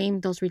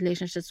 reclaim those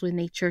relationships with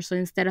nature. So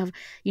instead of,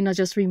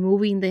 just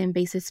removing the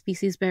invasive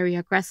species very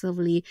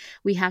aggressively,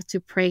 we have to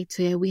pray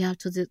to it. We have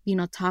to,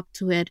 talk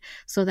to it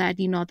so that,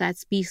 that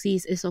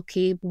species is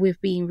okay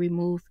with being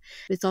removed.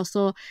 It's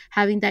also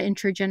having that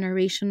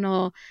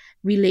intergenerational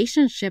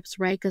relationships,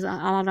 right? Because a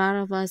lot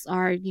of us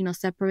are,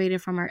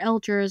 separated from our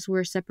elders.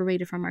 We're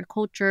separated from our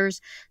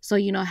cultures. So,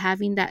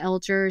 having that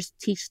elders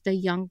teach the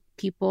young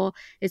people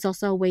is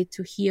also a way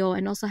to heal,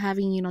 and also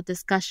having,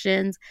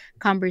 discussions,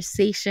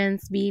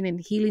 conversations, being in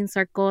healing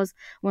circles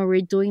when we're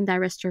doing that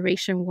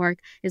restoration work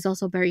is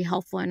also very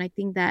helpful. And I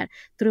think that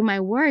through my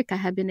work, I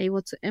have been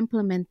able to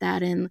implement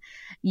that. And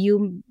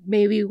you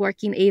may be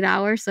working 8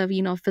 hours of,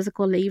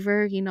 physical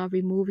labor,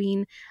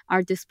 removing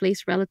our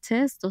displaced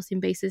relatives, those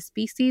invasive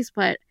species,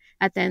 but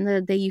at the end of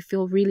the day, you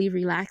feel really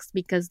relaxed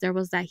because there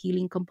was that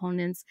healing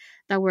components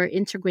that were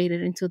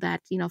integrated into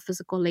that,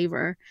 physical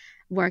labor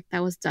work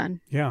that was done.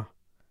 Yeah.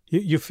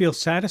 You feel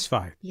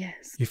satisfied.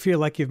 Yes. You feel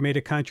like you've made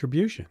a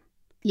contribution.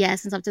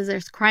 Yes, and sometimes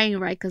there's crying,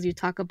 right? Because you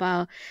talk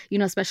about,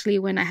 especially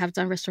when I have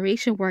done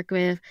restoration work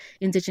with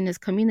indigenous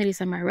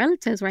communities and my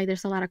relatives, right?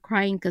 There's a lot of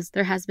crying because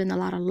there has been a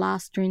lot of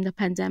loss during the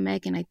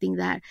pandemic. And I think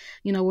that,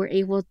 we're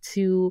able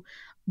to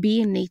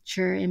be in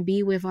nature and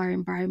be with our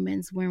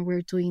environments when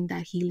we're doing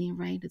that healing,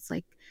 right? It's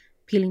like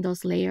peeling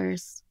those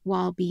layers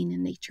while being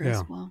in nature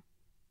as well.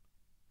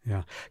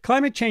 Yeah.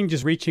 Climate change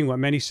is reaching what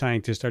many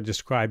scientists are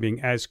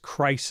describing as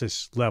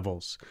crisis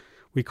levels.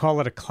 We call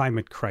it a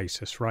climate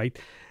crisis, right?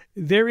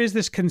 There is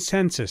this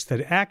consensus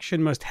that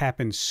action must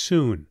happen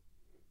soon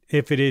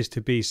if it is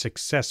to be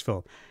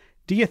successful.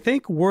 Do you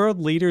think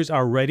world leaders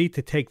are ready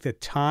to take the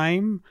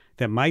time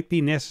that might be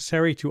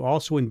necessary to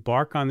also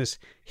embark on this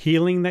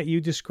healing that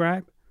you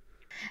describe?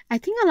 I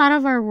think a lot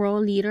of our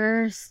world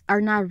leaders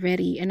are not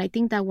ready. And I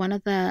think that one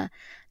of the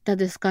the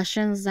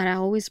discussions that I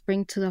always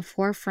bring to the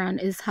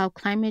forefront is how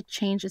climate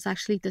change is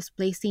actually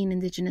displacing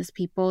Indigenous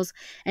peoples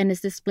and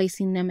is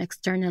displacing them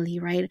externally,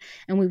 right?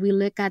 And when we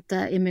look at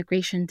the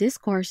immigration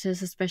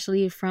discourses,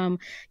 especially from,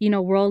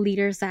 world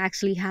leaders that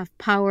actually have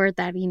power,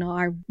 that,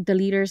 are the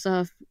leaders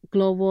of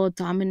global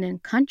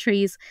dominant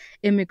countries,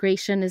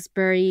 immigration is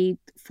very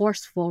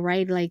forceful,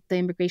 right? Like the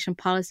immigration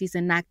policies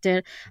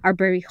enacted are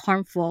very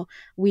harmful.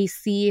 We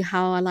see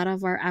how a lot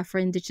of our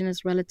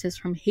Afro-Indigenous relatives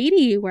from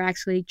Haiti were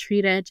actually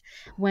treated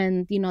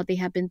when, they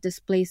have been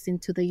displaced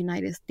into the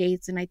United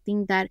States. And I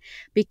think that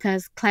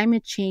because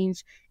climate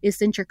change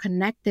is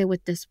interconnected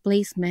with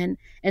displacement,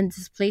 and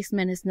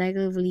displacement is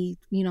negatively,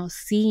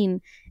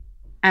 seen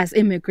as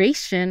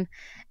immigration,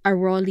 our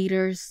world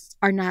leaders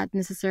are not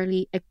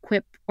necessarily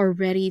equipped or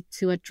ready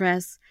to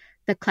address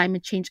the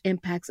climate change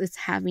impacts it's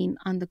having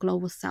on the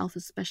global south,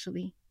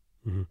 especially.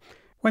 Mm-hmm.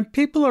 When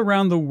people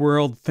around the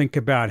world think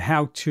about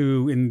how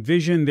to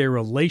envision their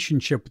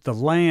relationship with the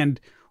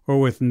land or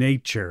with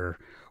nature,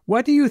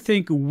 what do you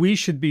think we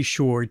should be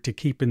sure to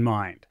keep in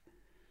mind?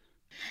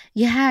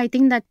 Yeah, I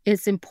think that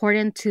it's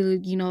important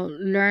to,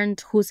 learn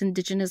whose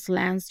Indigenous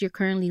lands you're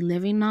currently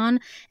living on,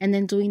 and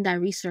then doing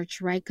that research,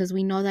 right? Because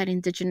we know that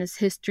Indigenous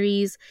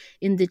histories,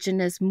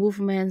 Indigenous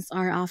movements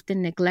are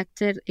often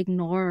neglected,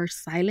 ignored, or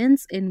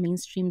silenced in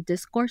mainstream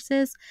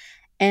discourses.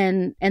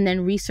 And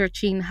then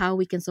researching how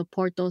we can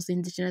support those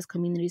Indigenous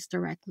communities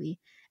directly.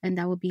 And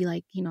that would be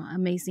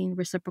amazing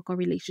reciprocal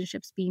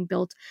relationships being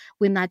built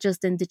with not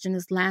just the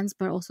Indigenous lands,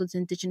 but also the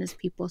Indigenous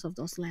peoples of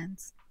those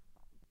lands.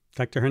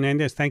 Dr.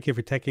 Hernandez, thank you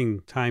for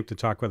taking time to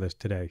talk with us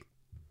today.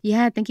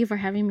 Yeah, thank you for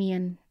having me.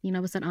 And,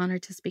 it was an honor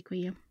to speak with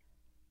you.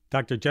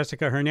 Dr.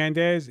 Jessica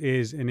Hernandez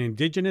is an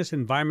Indigenous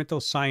environmental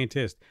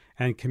scientist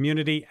and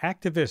community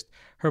activist.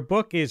 Her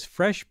book is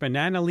Fresh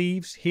Banana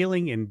Leaves,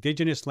 Healing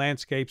Indigenous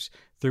Landscapes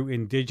Through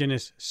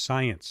Indigenous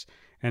Science.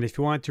 And if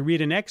you want to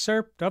read an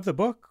excerpt of the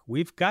book,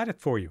 we've got it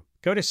for you.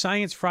 Go to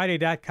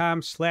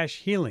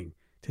sciencefriday.com/healing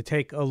to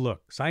take a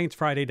look.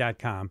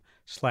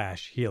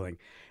 sciencefriday.com/healing.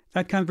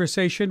 That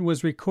conversation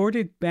was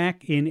recorded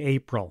back in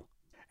April.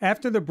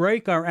 After the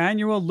break, our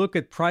annual look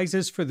at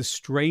prizes for the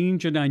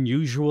strange and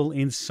unusual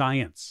in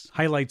science.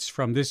 Highlights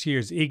from this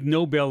year's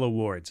Ignobel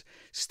Awards.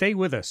 Stay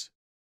with us.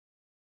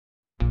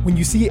 When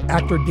you see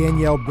actor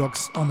Danielle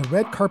Brooks on the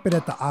red carpet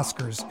at the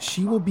Oscars,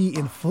 she will be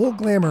in full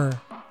glamour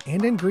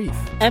and in grief.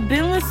 I've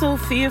been with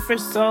Sophia for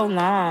so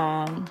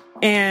long.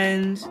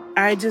 And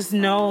I just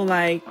know,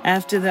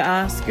 after the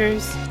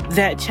Oscars,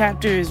 that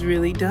chapter is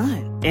really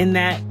done. And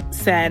that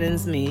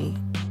saddens me.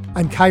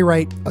 I'm Kai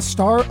Wright. A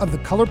star of The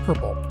Color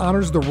Purple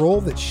honors the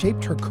role that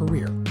shaped her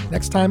career.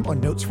 Next time on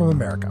Notes from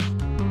America.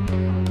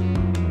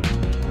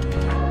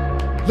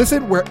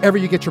 Listen wherever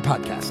you get your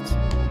podcasts.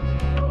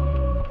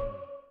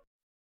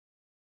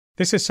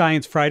 This is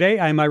Science Friday.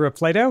 I'm Ira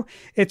Flato.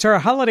 It's our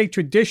holiday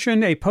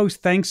tradition, a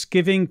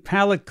post-Thanksgiving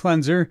palate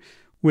cleanser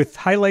with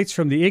highlights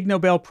from the Ig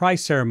Nobel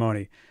Prize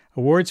ceremony.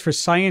 Awards for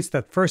science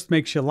that first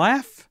makes you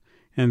laugh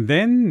and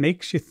then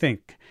makes you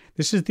think.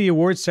 This is the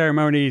awards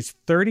ceremony's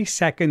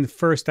 32nd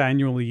first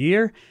annual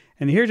year.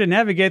 And here to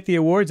navigate the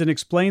awards and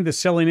explain the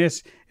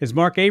silliness is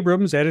Mark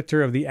Abrams,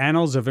 editor of the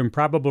Annals of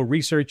Improbable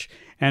Research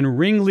and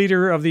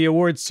ringleader of the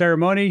awards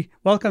ceremony.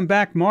 Welcome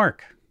back,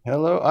 Mark.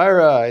 Hello,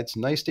 Ira. It's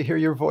nice to hear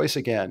your voice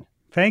again.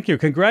 Thank you.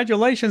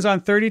 Congratulations on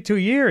 32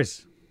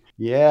 years.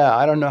 Yeah,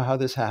 I don't know how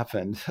this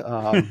happened,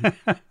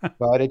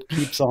 but it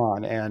keeps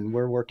on, and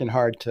we're working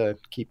hard to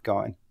keep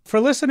going. For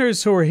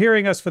listeners who are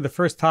hearing us for the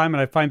first time,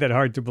 and I find that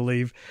hard to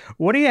believe,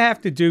 what do you have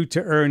to do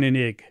to earn an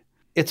Ig?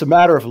 It's a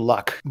matter of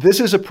luck. This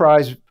is a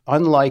prize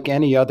unlike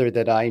any other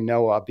that I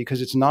know of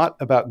because it's not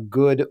about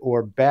good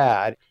or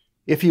bad.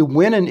 If you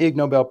win an Ig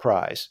Nobel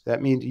Prize,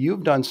 that means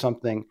you've done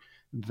something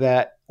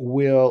that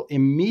will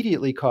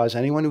immediately cause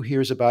anyone who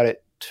hears about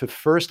it to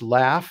first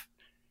laugh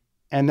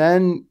and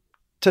then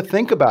to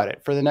think about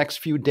it for the next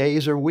few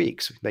days or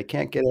weeks. They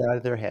can't get it out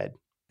of their head.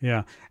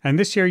 Yeah. And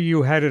this year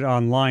you had it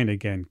online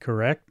again,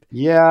 correct?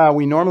 Yeah,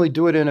 we normally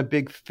do it in a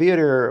big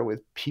theater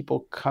with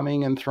people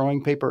coming and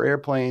throwing paper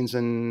airplanes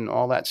and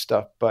all that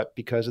stuff. But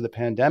because of the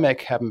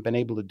pandemic, haven't been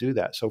able to do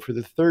that. So for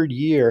the third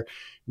year,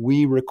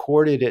 we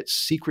recorded it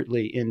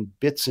secretly in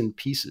bits and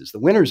pieces. The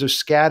winners are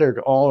scattered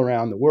all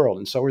around the world,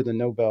 and so are the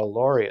Nobel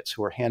laureates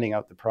who are handing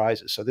out the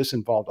prizes. So this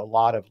involved a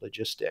lot of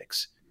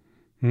logistics.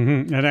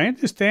 Mm-hmm. And I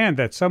understand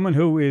that someone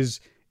who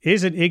is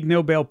an Ig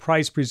Nobel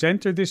Prize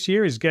presenter this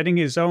year is getting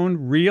his own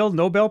real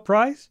Nobel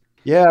Prize?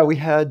 Yeah, we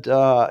had,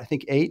 I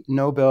think, 8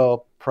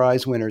 Nobel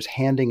Prize winners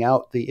handing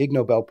out the Ig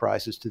Nobel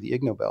Prizes to the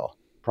Ig Nobel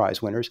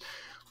Prize winners.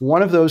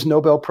 One of those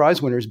Nobel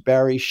Prize winners,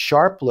 Barry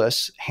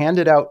Sharpless,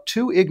 handed out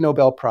 2 Ig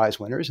Nobel Prize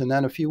winners. And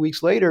then a few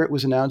weeks later, it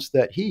was announced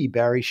that he,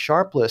 Barry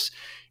Sharpless,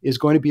 is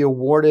going to be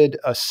awarded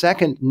a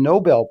second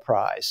Nobel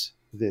Prize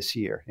this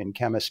year in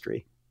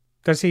chemistry.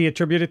 Does he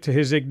attribute it to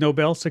his Ig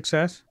Nobel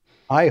success?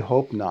 I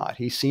hope not.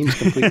 He seems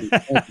completely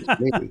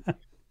me.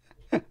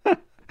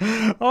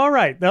 All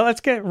right. Now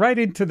let's get right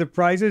into the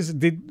prizes.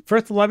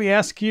 First, let me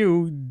ask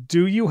you,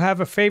 do you have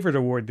a favorite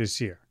award this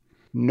year?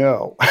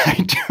 No,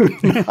 I do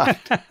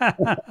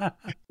not.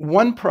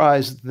 One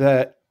prize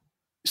that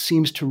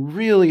seems to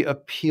really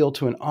appeal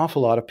to an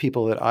awful lot of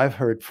people that I've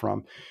heard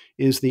from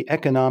is the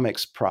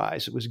economics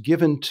prize. It was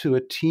given to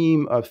a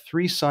team of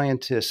 3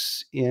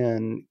 scientists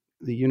in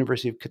the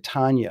University of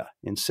Catania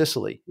in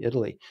Sicily,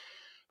 Italy,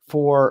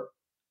 for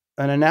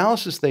an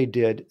analysis they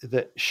did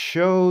that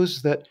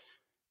shows that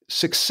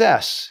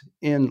success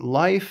in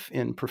life,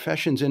 in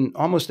professions, in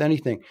almost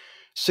anything,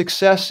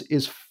 success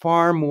is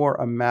far more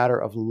a matter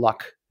of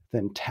luck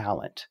than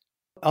talent.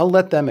 I'll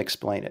let them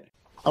explain it.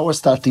 Our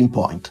starting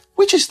point.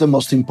 Which is the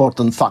most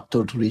important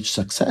factor to reach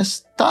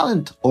success,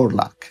 talent or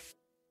luck?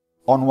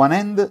 On one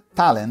end,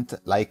 talent,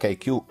 like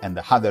IQ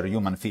and other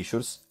human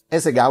features,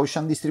 has a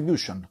Gaussian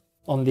distribution.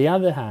 On the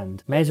other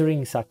hand,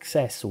 measuring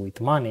success with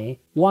money,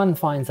 one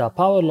finds a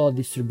power law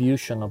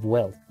distribution of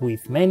wealth,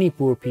 with many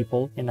poor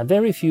people and a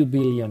very few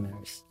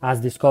billionaires, as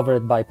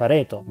discovered by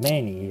Pareto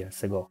many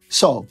years ago.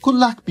 So, could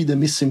luck be the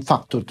missing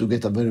factor to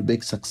get a very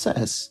big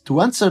success?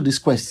 To answer this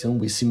question,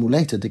 we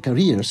simulated the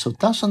careers of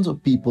thousands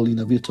of people in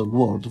a virtual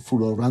world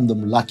full of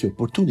random lucky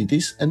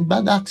opportunities and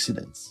bad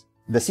accidents.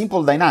 The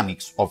simple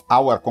dynamics of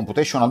our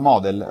computational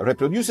model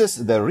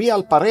reproduces the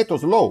real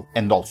Pareto's law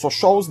and also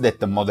shows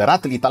that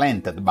moderately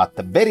talented but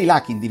very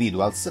lucky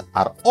individuals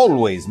are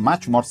always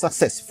much more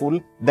successful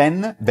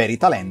than very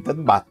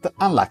talented but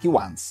unlucky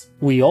ones.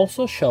 We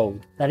also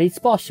showed that it's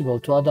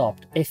possible to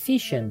adopt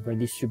efficient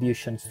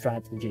redistribution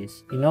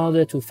strategies in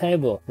order to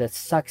favor the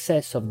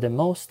success of the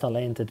most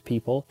talented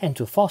people and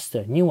to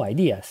foster new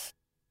ideas.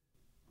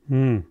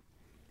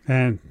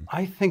 And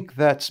I think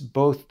that's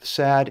both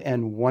sad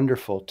and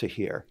wonderful to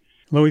hear.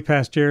 Louis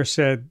Pasteur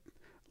said,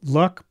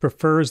 luck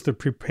prefers the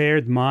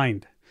prepared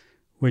mind,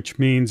 which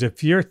means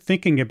if you're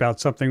thinking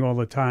about something all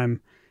the time,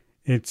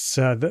 it's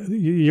you're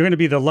going to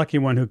be the lucky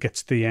one who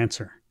gets the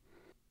answer.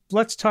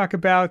 Let's talk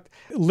about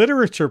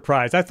Literature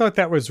Prize. I thought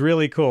that was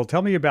really cool.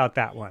 Tell me about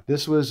that one.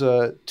 This was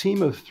a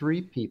team of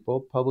 3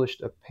 people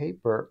published a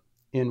paper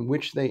in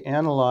which they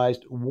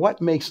analyzed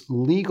what makes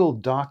legal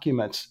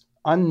documents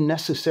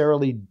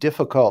unnecessarily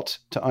difficult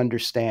to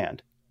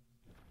understand.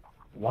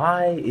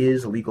 Why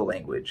is legal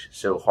language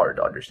so hard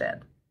to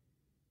understand?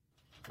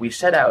 We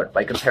set out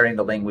by comparing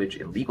the language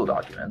in legal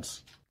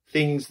documents,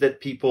 things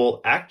that people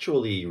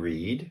actually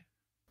read,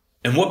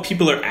 and what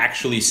people are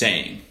actually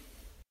saying.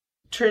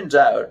 Turns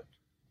out,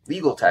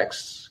 legal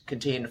texts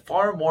contain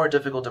far more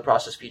difficult to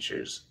process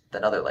features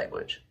than other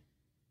language.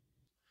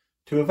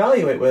 To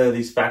evaluate whether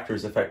these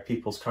factors affect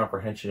people's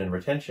comprehension and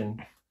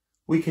retention,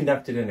 we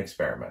conducted an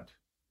experiment.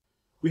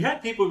 We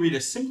had people read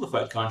a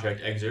simplified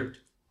contract excerpt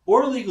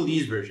or a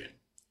legalese version.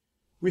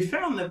 We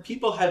found that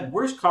people had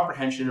worse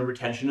comprehension and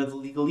retention of the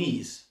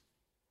legalese.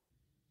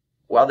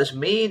 While this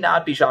may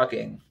not be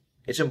shocking,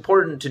 it's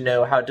important to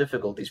know how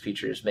difficult these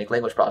features make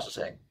language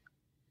processing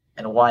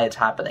and why it's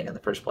happening in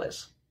the first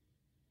place.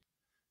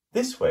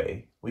 This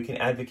way, we can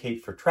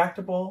advocate for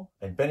tractable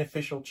and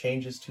beneficial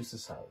changes to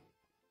society.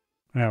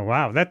 Oh,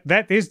 wow.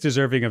 That is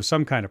deserving of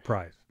some kind of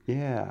prize.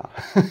 Yeah.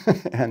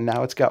 And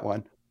now it's got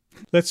one.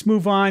 Let's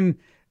move on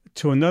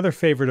to another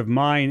favorite of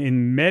mine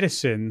in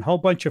medicine. A whole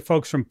bunch of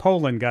folks from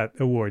Poland got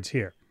awards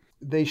here.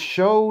 They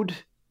showed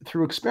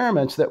through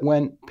experiments that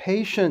when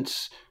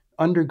patients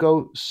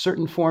undergo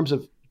certain forms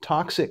of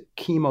toxic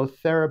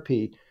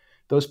chemotherapy,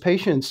 those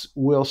patients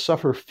will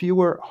suffer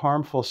fewer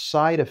harmful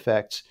side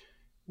effects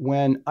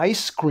when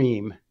ice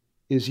cream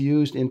is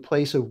used in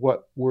place of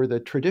what were the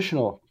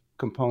traditional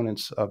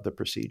components of the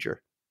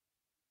procedure.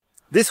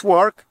 This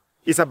work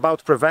is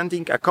about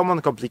preventing a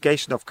common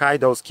complication of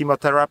high-dose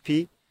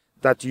chemotherapy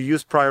that you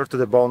use prior to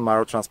the bone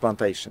marrow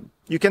transplantation.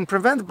 You can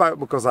prevent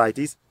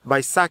mucositis by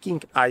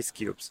sucking ice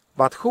cubes.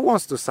 But who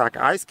wants to suck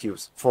ice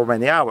cubes for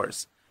many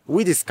hours?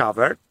 We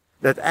discovered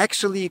that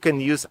actually you can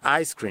use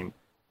ice cream,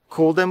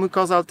 cool the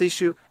mucosal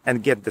tissue,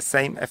 and get the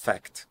same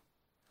effect.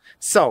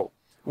 So,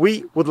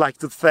 we would like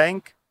to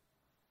thank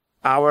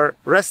our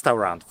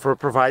restaurant for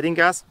providing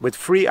us with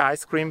free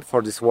ice cream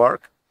for this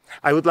work.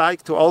 I would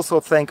like to also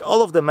thank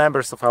all of the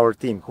members of our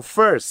team who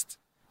first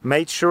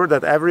made sure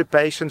that every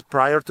patient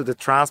prior to the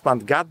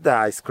transplant got the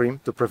ice cream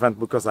to prevent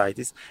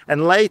mucositis,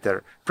 and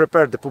later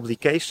prepared the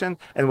publication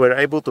and were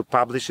able to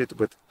publish it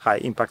with high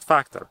impact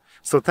factor.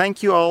 So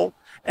thank you all,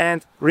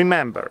 and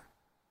remember,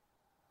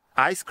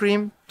 ice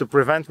cream to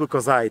prevent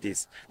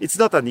mucositis. It's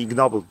not an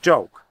Ignobel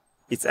joke.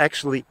 It's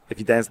actually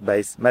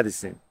evidence-based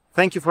medicine.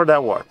 Thank you for the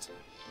award.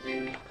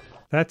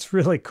 That's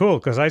really cool,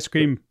 because ice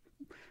cream,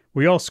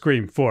 we all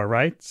scream for,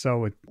 right?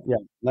 So yeah,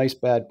 nice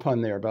bad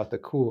pun there about the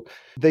cool.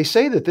 They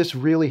say that this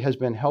really has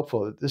been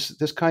helpful.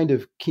 This kind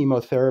of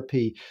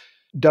chemotherapy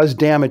does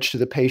damage to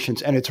the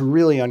patients, and it's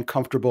really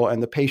uncomfortable,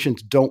 and the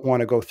patients don't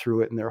want to go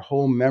through it, and their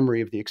whole memory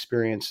of the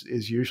experience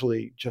is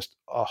usually just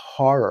a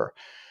horror.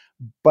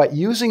 But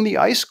using the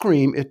ice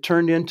cream, it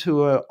turned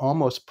into an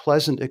almost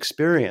pleasant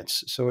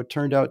experience. So it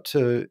turned out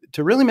to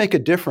really make a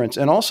difference,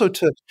 and also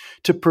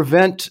to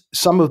prevent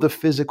some of the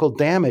physical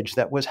damage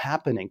that was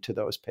happening to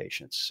those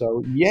patients.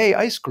 So yay,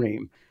 ice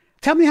cream.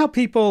 Tell me how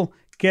people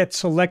get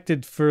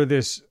selected for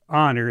this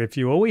honor, if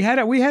you will? We had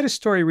a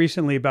story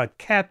recently about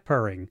cat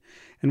purring,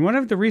 and one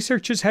of the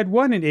researchers had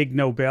won an Ig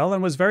Nobel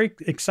and was very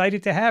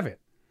excited to have it.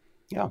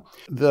 Yeah.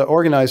 The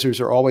organizers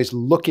are always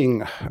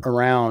looking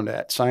around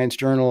at science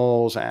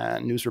journals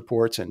and news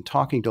reports and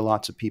talking to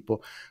lots of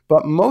people.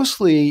 But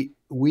mostly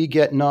we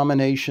get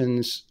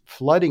nominations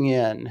flooding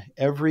in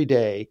every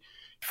day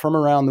from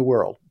around the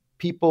world.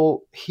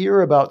 People hear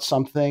about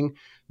something.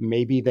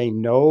 Maybe they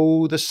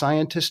know the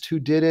scientist who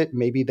did it.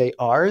 Maybe they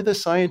are the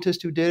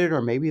scientist who did it,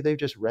 or maybe they've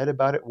just read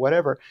about it,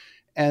 whatever.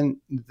 And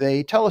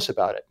they tell us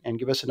about it and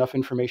give us enough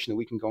information that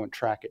we can go and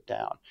track it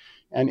down.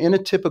 And in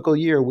a typical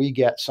year, we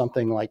get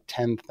something like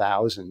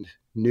 10,000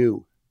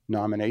 new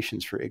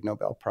nominations for Ig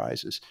Nobel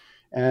Prizes.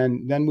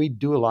 And then we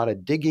do a lot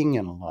of digging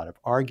and a lot of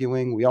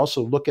arguing. We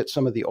also look at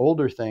some of the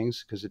older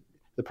things, because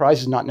the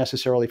prize is not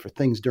necessarily for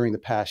things during the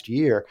past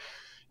year.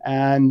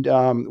 And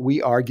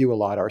we argue a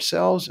lot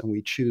ourselves, and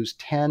we choose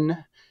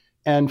 10.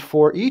 And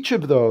for each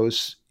of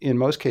those, in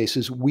most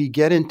cases, we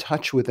get in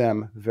touch with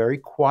them very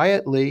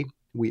quietly.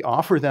 We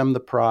offer them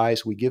the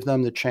prize. We give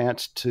them the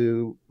chance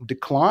to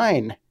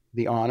decline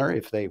the honor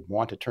if they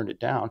want to turn it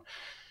down.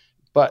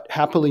 But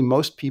happily,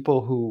 most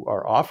people who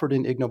are offered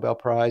an Ig Nobel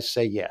Prize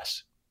say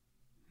yes.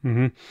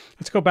 Mm-hmm.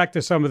 Let's go back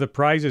to some of the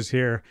prizes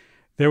here.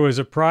 There was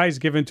a prize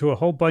given to a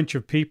whole bunch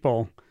of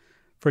people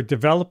for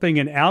developing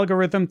an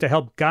algorithm to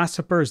help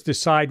gossipers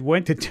decide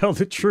when to tell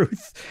the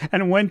truth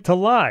and when to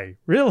lie.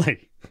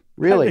 Really?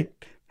 Really?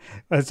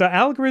 It's an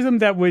algorithm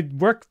that would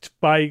work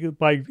by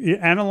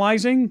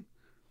analyzing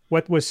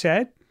what was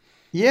said?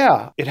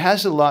 Yeah, it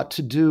has a lot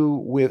to do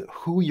with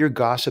who you're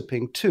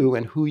gossiping to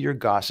and who you're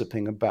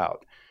gossiping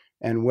about,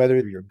 and whether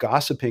your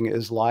gossiping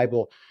is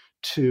liable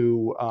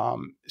to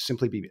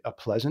simply be a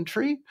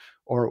pleasantry,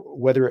 or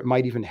whether it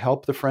might even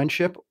help the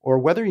friendship, or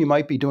whether you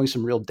might be doing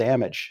some real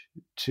damage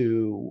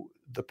to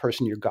the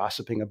person you're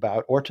gossiping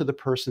about or to the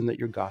person that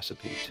you're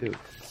gossiping to.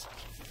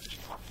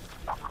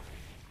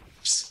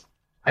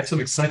 I have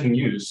some exciting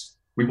news.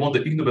 We won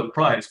the Ig Nobel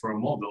Prize for a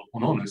model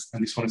on honest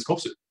and dishonest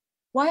gossip.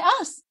 Why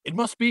us? It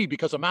must be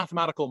because a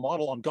mathematical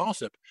model on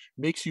gossip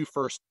makes you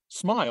first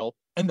smile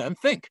and then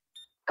think.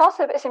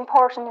 Gossip is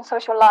important in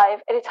social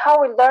life. It is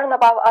how we learn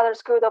about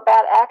others' good or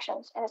bad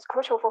actions, and it's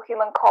crucial for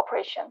human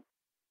cooperation.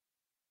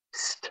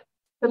 Psst.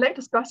 The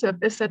latest gossip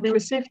is that we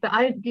received the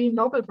Ig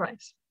Nobel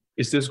Prize.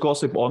 Is this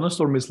gossip honest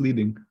or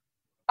misleading?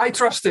 I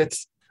trust it.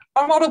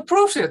 Our model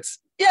proves it.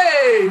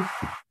 Yay!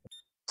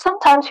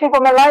 Sometimes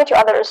people may lie to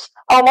others.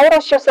 Our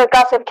model shows that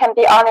gossip can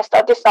be honest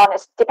or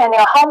dishonest, depending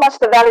on how much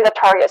they value the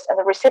targets and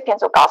the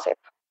recipients of gossip.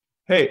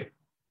 Hey,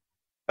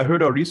 I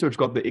heard our research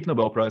got the Ig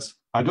Nobel Prize.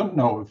 I don't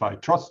know if I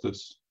trust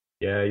this.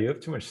 Yeah, you have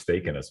too much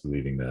stake in us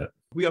believing that.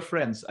 We are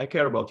friends. I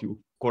care about you.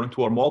 According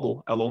to our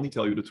model, I'll only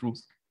tell you the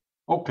truth.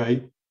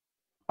 Okay,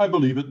 I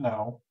believe it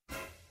now.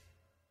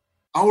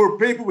 Our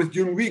paper with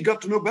Junhui got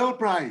the Nobel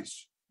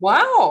Prize.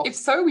 Wow. If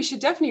so, we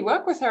should definitely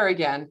work with her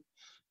again.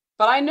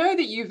 But I know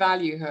that you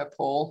value her,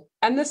 Paul,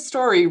 and this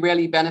story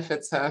really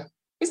benefits her.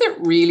 Is it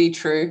really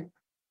true?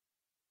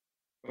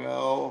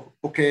 Well,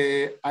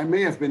 okay, I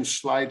may have been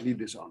slightly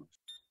dishonest.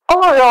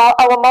 Overall,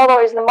 our model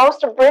is the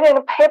most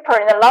brilliant paper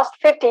in the last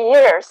 50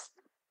 years.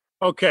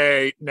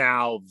 Okay,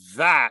 now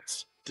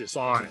that's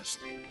dishonest.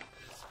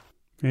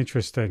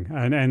 Interesting.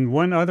 And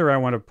one other I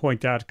want to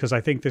point out, because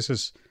I think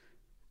this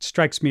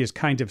strikes me as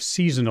kind of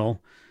seasonal,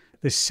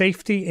 the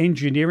Safety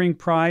Engineering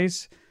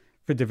Prize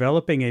for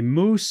developing a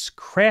moose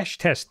crash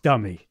test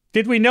dummy.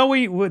 Did we know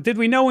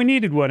we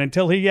needed one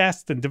until he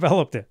asked and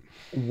developed it?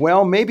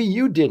 Well, maybe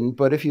you didn't,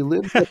 but if you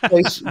live in a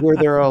place where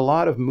there are a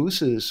lot of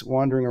mooses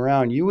wandering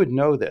around, you would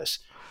know this.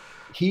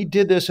 He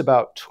did this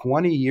about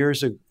 20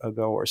 years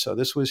ago or so.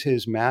 This was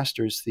his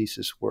master's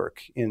thesis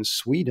work in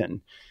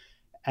Sweden.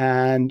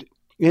 And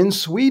in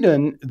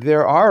Sweden,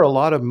 there are a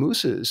lot of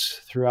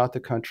mooses throughout the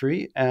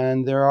country,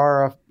 and there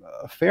are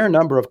a fair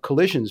number of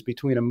collisions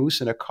between a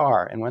moose and a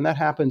car. And when that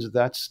happens,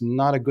 that's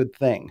not a good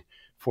thing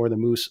for the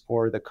moose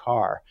or the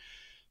car.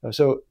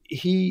 So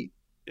he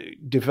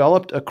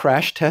developed a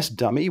crash test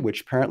dummy,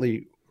 which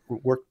apparently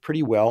worked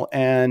pretty well.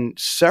 And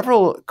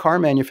several car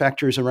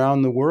manufacturers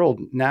around the world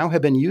now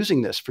have been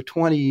using this for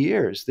 20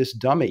 years, this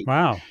dummy.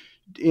 Wow.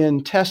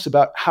 In tests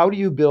about how do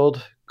you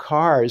build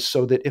cars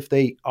so that if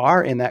they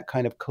are in that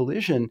kind of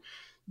collision,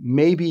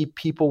 maybe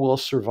people will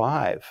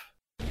survive.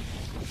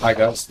 Hi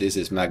guys, this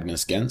is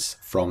Magnus Gens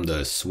from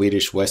the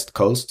Swedish West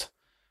Coast,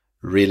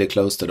 really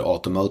close to the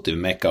automotive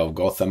mecca of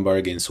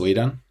Gothenburg in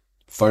Sweden.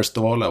 First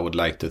of all, I would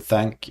like to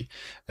thank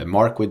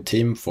Mark with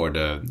team for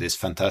this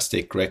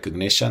fantastic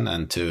recognition,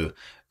 and to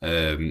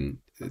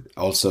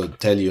also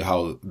tell you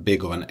how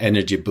big of an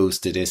energy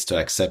boost it is to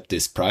accept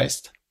this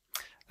prize.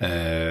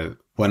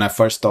 When I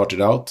first started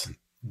out,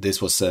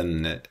 this was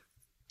a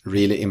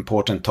really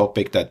important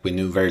topic that we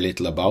knew very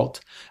little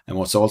about. And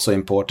what's also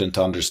important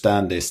to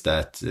understand is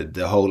that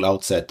the whole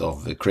outset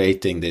of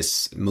creating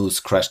this moose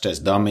crash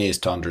test dummy is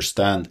to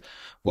understand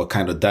what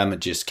kind of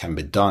damages can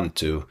be done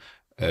to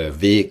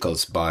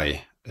vehicles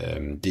by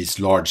these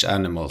large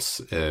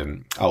animals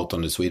out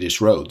on the Swedish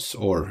roads,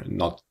 or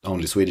not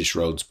only Swedish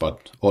roads,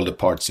 but all the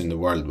parts in the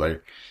world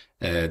where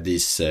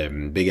these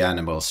big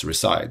animals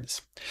reside.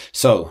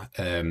 So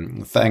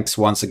thanks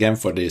once again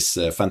for this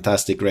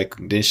fantastic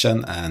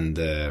recognition,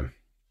 and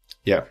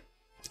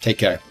take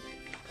care.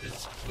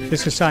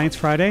 This is Science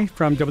Friday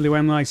from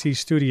WNYC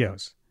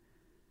Studios.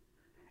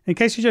 In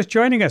case you're just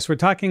joining us, we're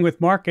talking with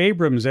Mark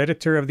Abrams,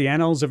 editor of the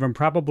Annals of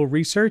Improbable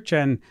Research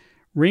and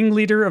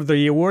ringleader of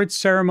the awards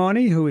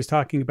ceremony, who is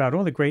talking about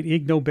all the great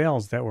Ig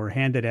Nobels that were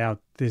handed out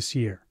this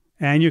year.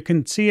 And you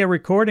can see a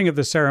recording of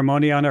the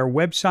ceremony on our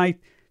website,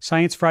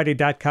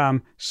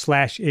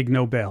 sciencefriday.com/Ig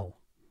Nobel.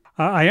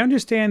 I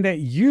understand that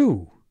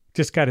you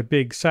just got a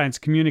big science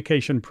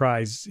communication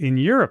prize in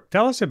Europe.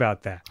 Tell us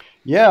about that.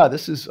 Yeah,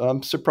 this is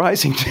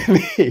surprising to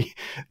me.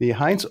 The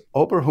Heinz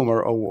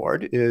Oberhummer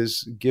Award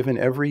is given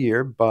every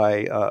year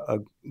by a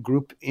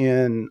group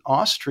in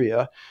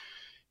Austria,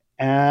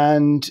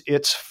 and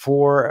it's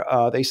for,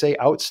 they say,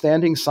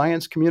 outstanding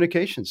science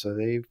communication. So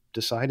they've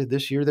decided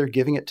this year they're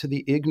giving it to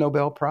the Ig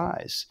Nobel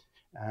Prize.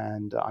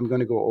 And I'm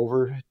going to go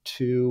over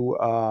to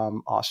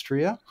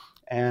Austria,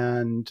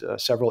 and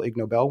several Ig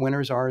Nobel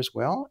winners are as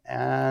well.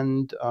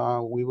 And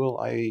we will,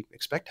 I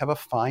expect, have a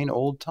fine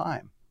old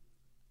time.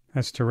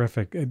 That's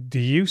terrific. Do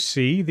you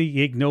see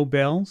the Ig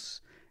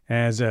Nobels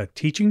as a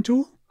teaching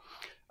tool?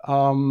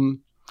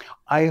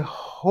 I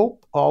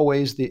hope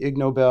always the Ig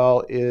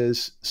Nobel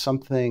is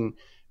something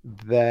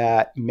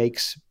that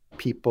makes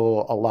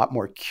people a lot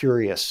more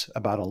curious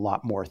about a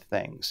lot more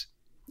things,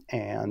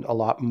 and a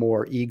lot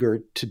more eager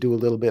to do a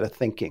little bit of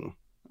thinking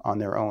on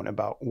their own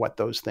about what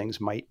those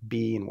things might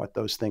be and what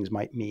those things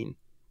might mean.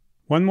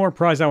 One more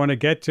prize I want to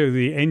get to,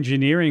 the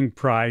engineering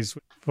prize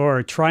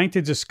for trying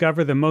to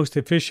discover the most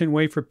efficient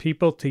way for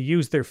people to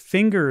use their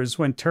fingers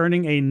when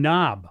turning a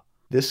knob.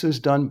 This is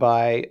done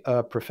by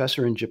a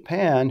professor in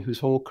Japan whose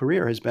whole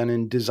career has been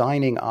in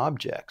designing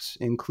objects,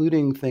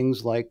 including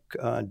things like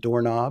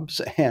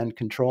doorknobs and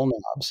control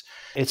knobs.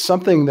 It's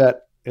something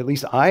that at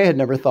least I had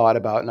never thought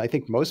about, and I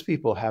think most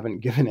people haven't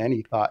given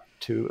any thought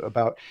to,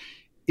 about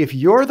if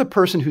you're the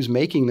person who's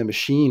making the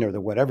machine or the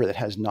whatever that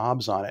has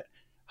knobs on it,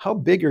 how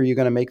big are you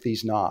going to make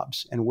these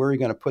knobs, and where are you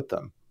going to put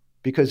them?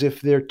 Because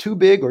if they're too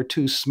big or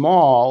too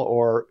small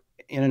or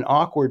in an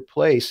awkward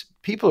place,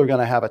 people are going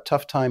to have a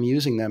tough time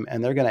using them,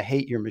 and they're going to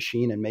hate your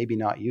machine and maybe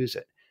not use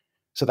it.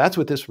 So that's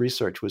what this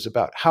research was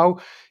about. How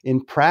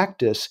in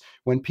practice,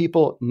 when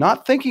people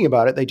not thinking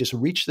about it, they just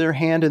reach their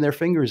hand and their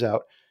fingers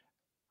out,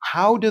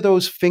 how do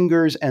those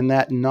fingers and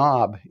that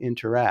knob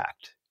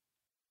interact?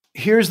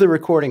 Here's the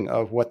recording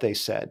of what they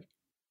said.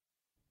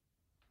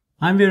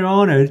 I'm very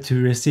honored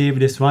to receive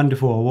this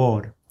wonderful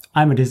award.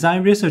 I'm a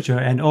design researcher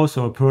and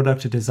also a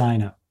product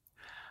designer.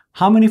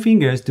 How many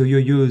fingers do you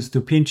use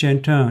to pinch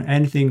and turn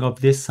anything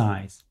of this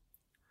size?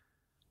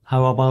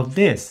 How about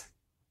this?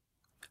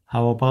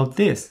 How about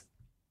this?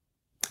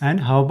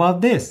 And how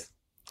about this?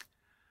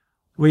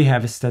 We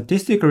have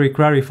statistically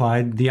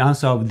clarified the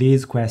answer of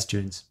these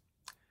questions.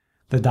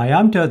 The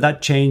diameter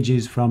that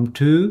changes from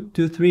 2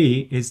 to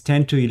 3 is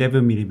 10 to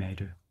 11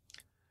 millimeter.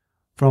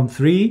 From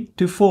 3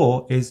 to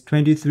 4 is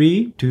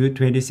 23 to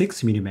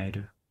 26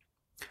 millimeter.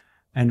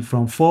 And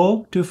from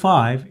 4 to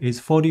 5 is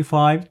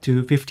 45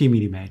 to 50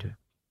 millimeter.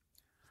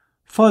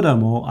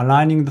 Furthermore,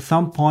 aligning the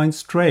thumb point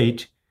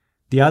straight,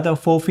 the other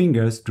 4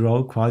 fingers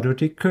draw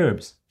quadratic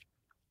curves.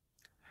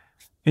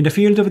 In the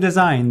field of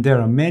design,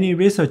 there are many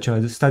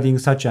researchers studying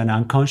such an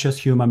unconscious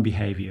human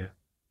behavior.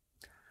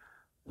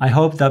 I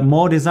hope that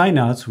more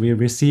designers will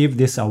receive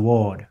this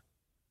award.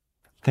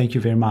 Thank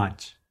you very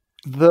much.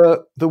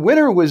 The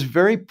winner was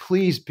very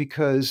pleased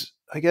because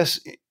I guess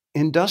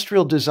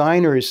industrial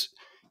designers,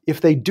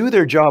 if they do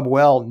their job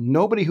well,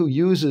 nobody who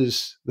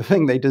uses the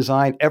thing they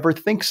design ever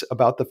thinks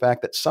about the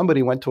fact that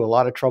somebody went to a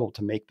lot of trouble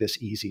to make this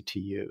easy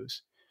to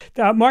use.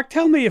 Mark,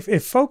 tell me,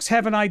 if folks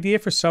have an idea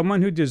for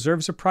someone who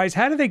deserves a prize,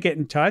 how do they get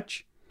in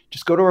touch?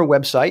 Just go to our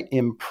website,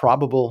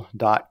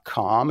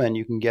 improbable.com, and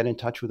you can get in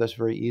touch with us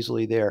very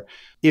easily there.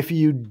 If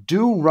you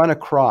do run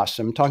across,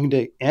 I'm talking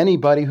to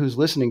anybody who's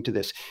listening to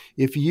this,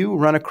 if you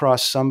run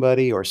across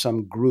somebody or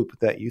some group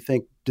that you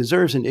think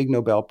deserves an Ig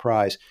Nobel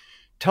Prize,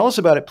 tell us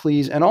about it,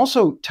 please, and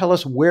also tell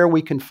us where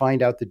we can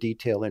find out the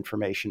detailed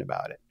information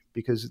about it,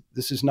 because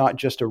this is not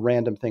just a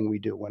random thing we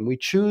do. When we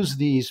choose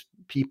these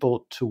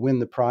people to win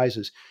the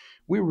prizes,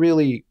 we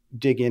really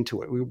dig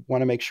into it. We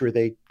want to make sure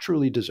they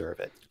truly deserve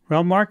it.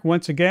 Well, Mark,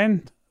 once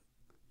again,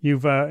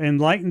 you've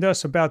enlightened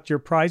us about your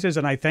prizes,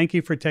 and I thank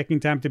you for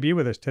taking time to be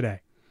with us today.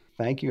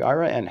 Thank you,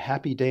 Ira, and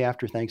happy day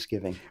after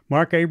Thanksgiving.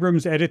 Mark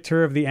Abrams,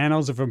 editor of the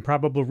Annals of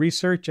Improbable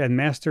Research and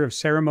master of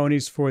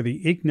ceremonies for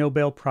the Ig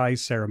Nobel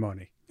Prize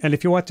ceremony. And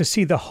if you want to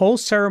see the whole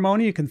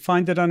ceremony, you can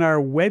find it on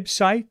our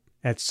website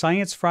at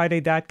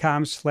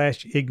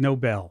sciencefriday.com/Ig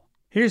Nobel.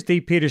 Here's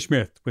Dee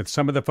Peterschmidt with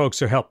some of the folks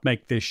who helped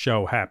make this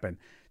show happen.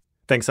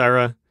 Thanks,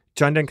 Ira.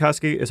 John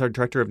Dankowski is our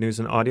Director of News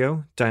and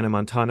Audio. Diana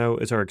Montano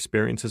is our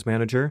Experiences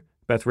Manager.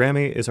 Beth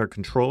Ramy is our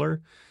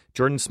Controller.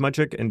 Jordan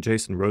Smudgick and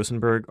Jason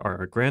Rosenberg are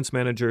our grants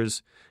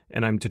managers,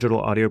 and I'm digital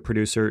audio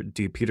producer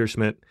Dee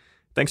Peterschmidt.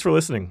 Thanks for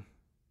listening.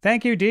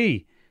 Thank you,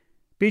 Dee.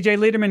 BJ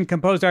Liederman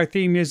composed our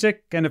theme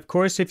music, and of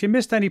course, if you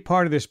missed any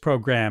part of this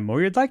program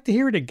or you'd like to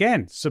hear it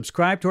again,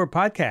 subscribe to our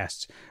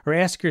podcasts or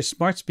ask your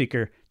smart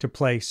speaker to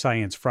play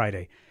Science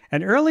Friday.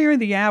 And earlier in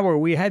the hour,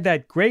 we had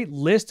that great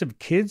list of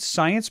kids'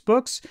 science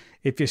books.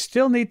 If you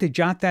still need to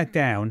jot that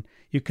down,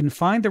 you can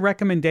find the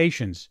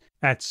recommendations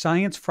at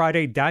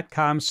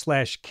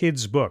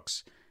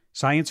sciencefriday.com/kidsbooks.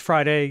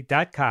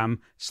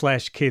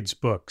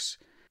 sciencefriday.com/kidsbooks.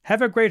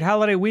 Have a great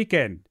holiday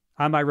weekend.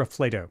 I'm Ira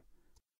Flato.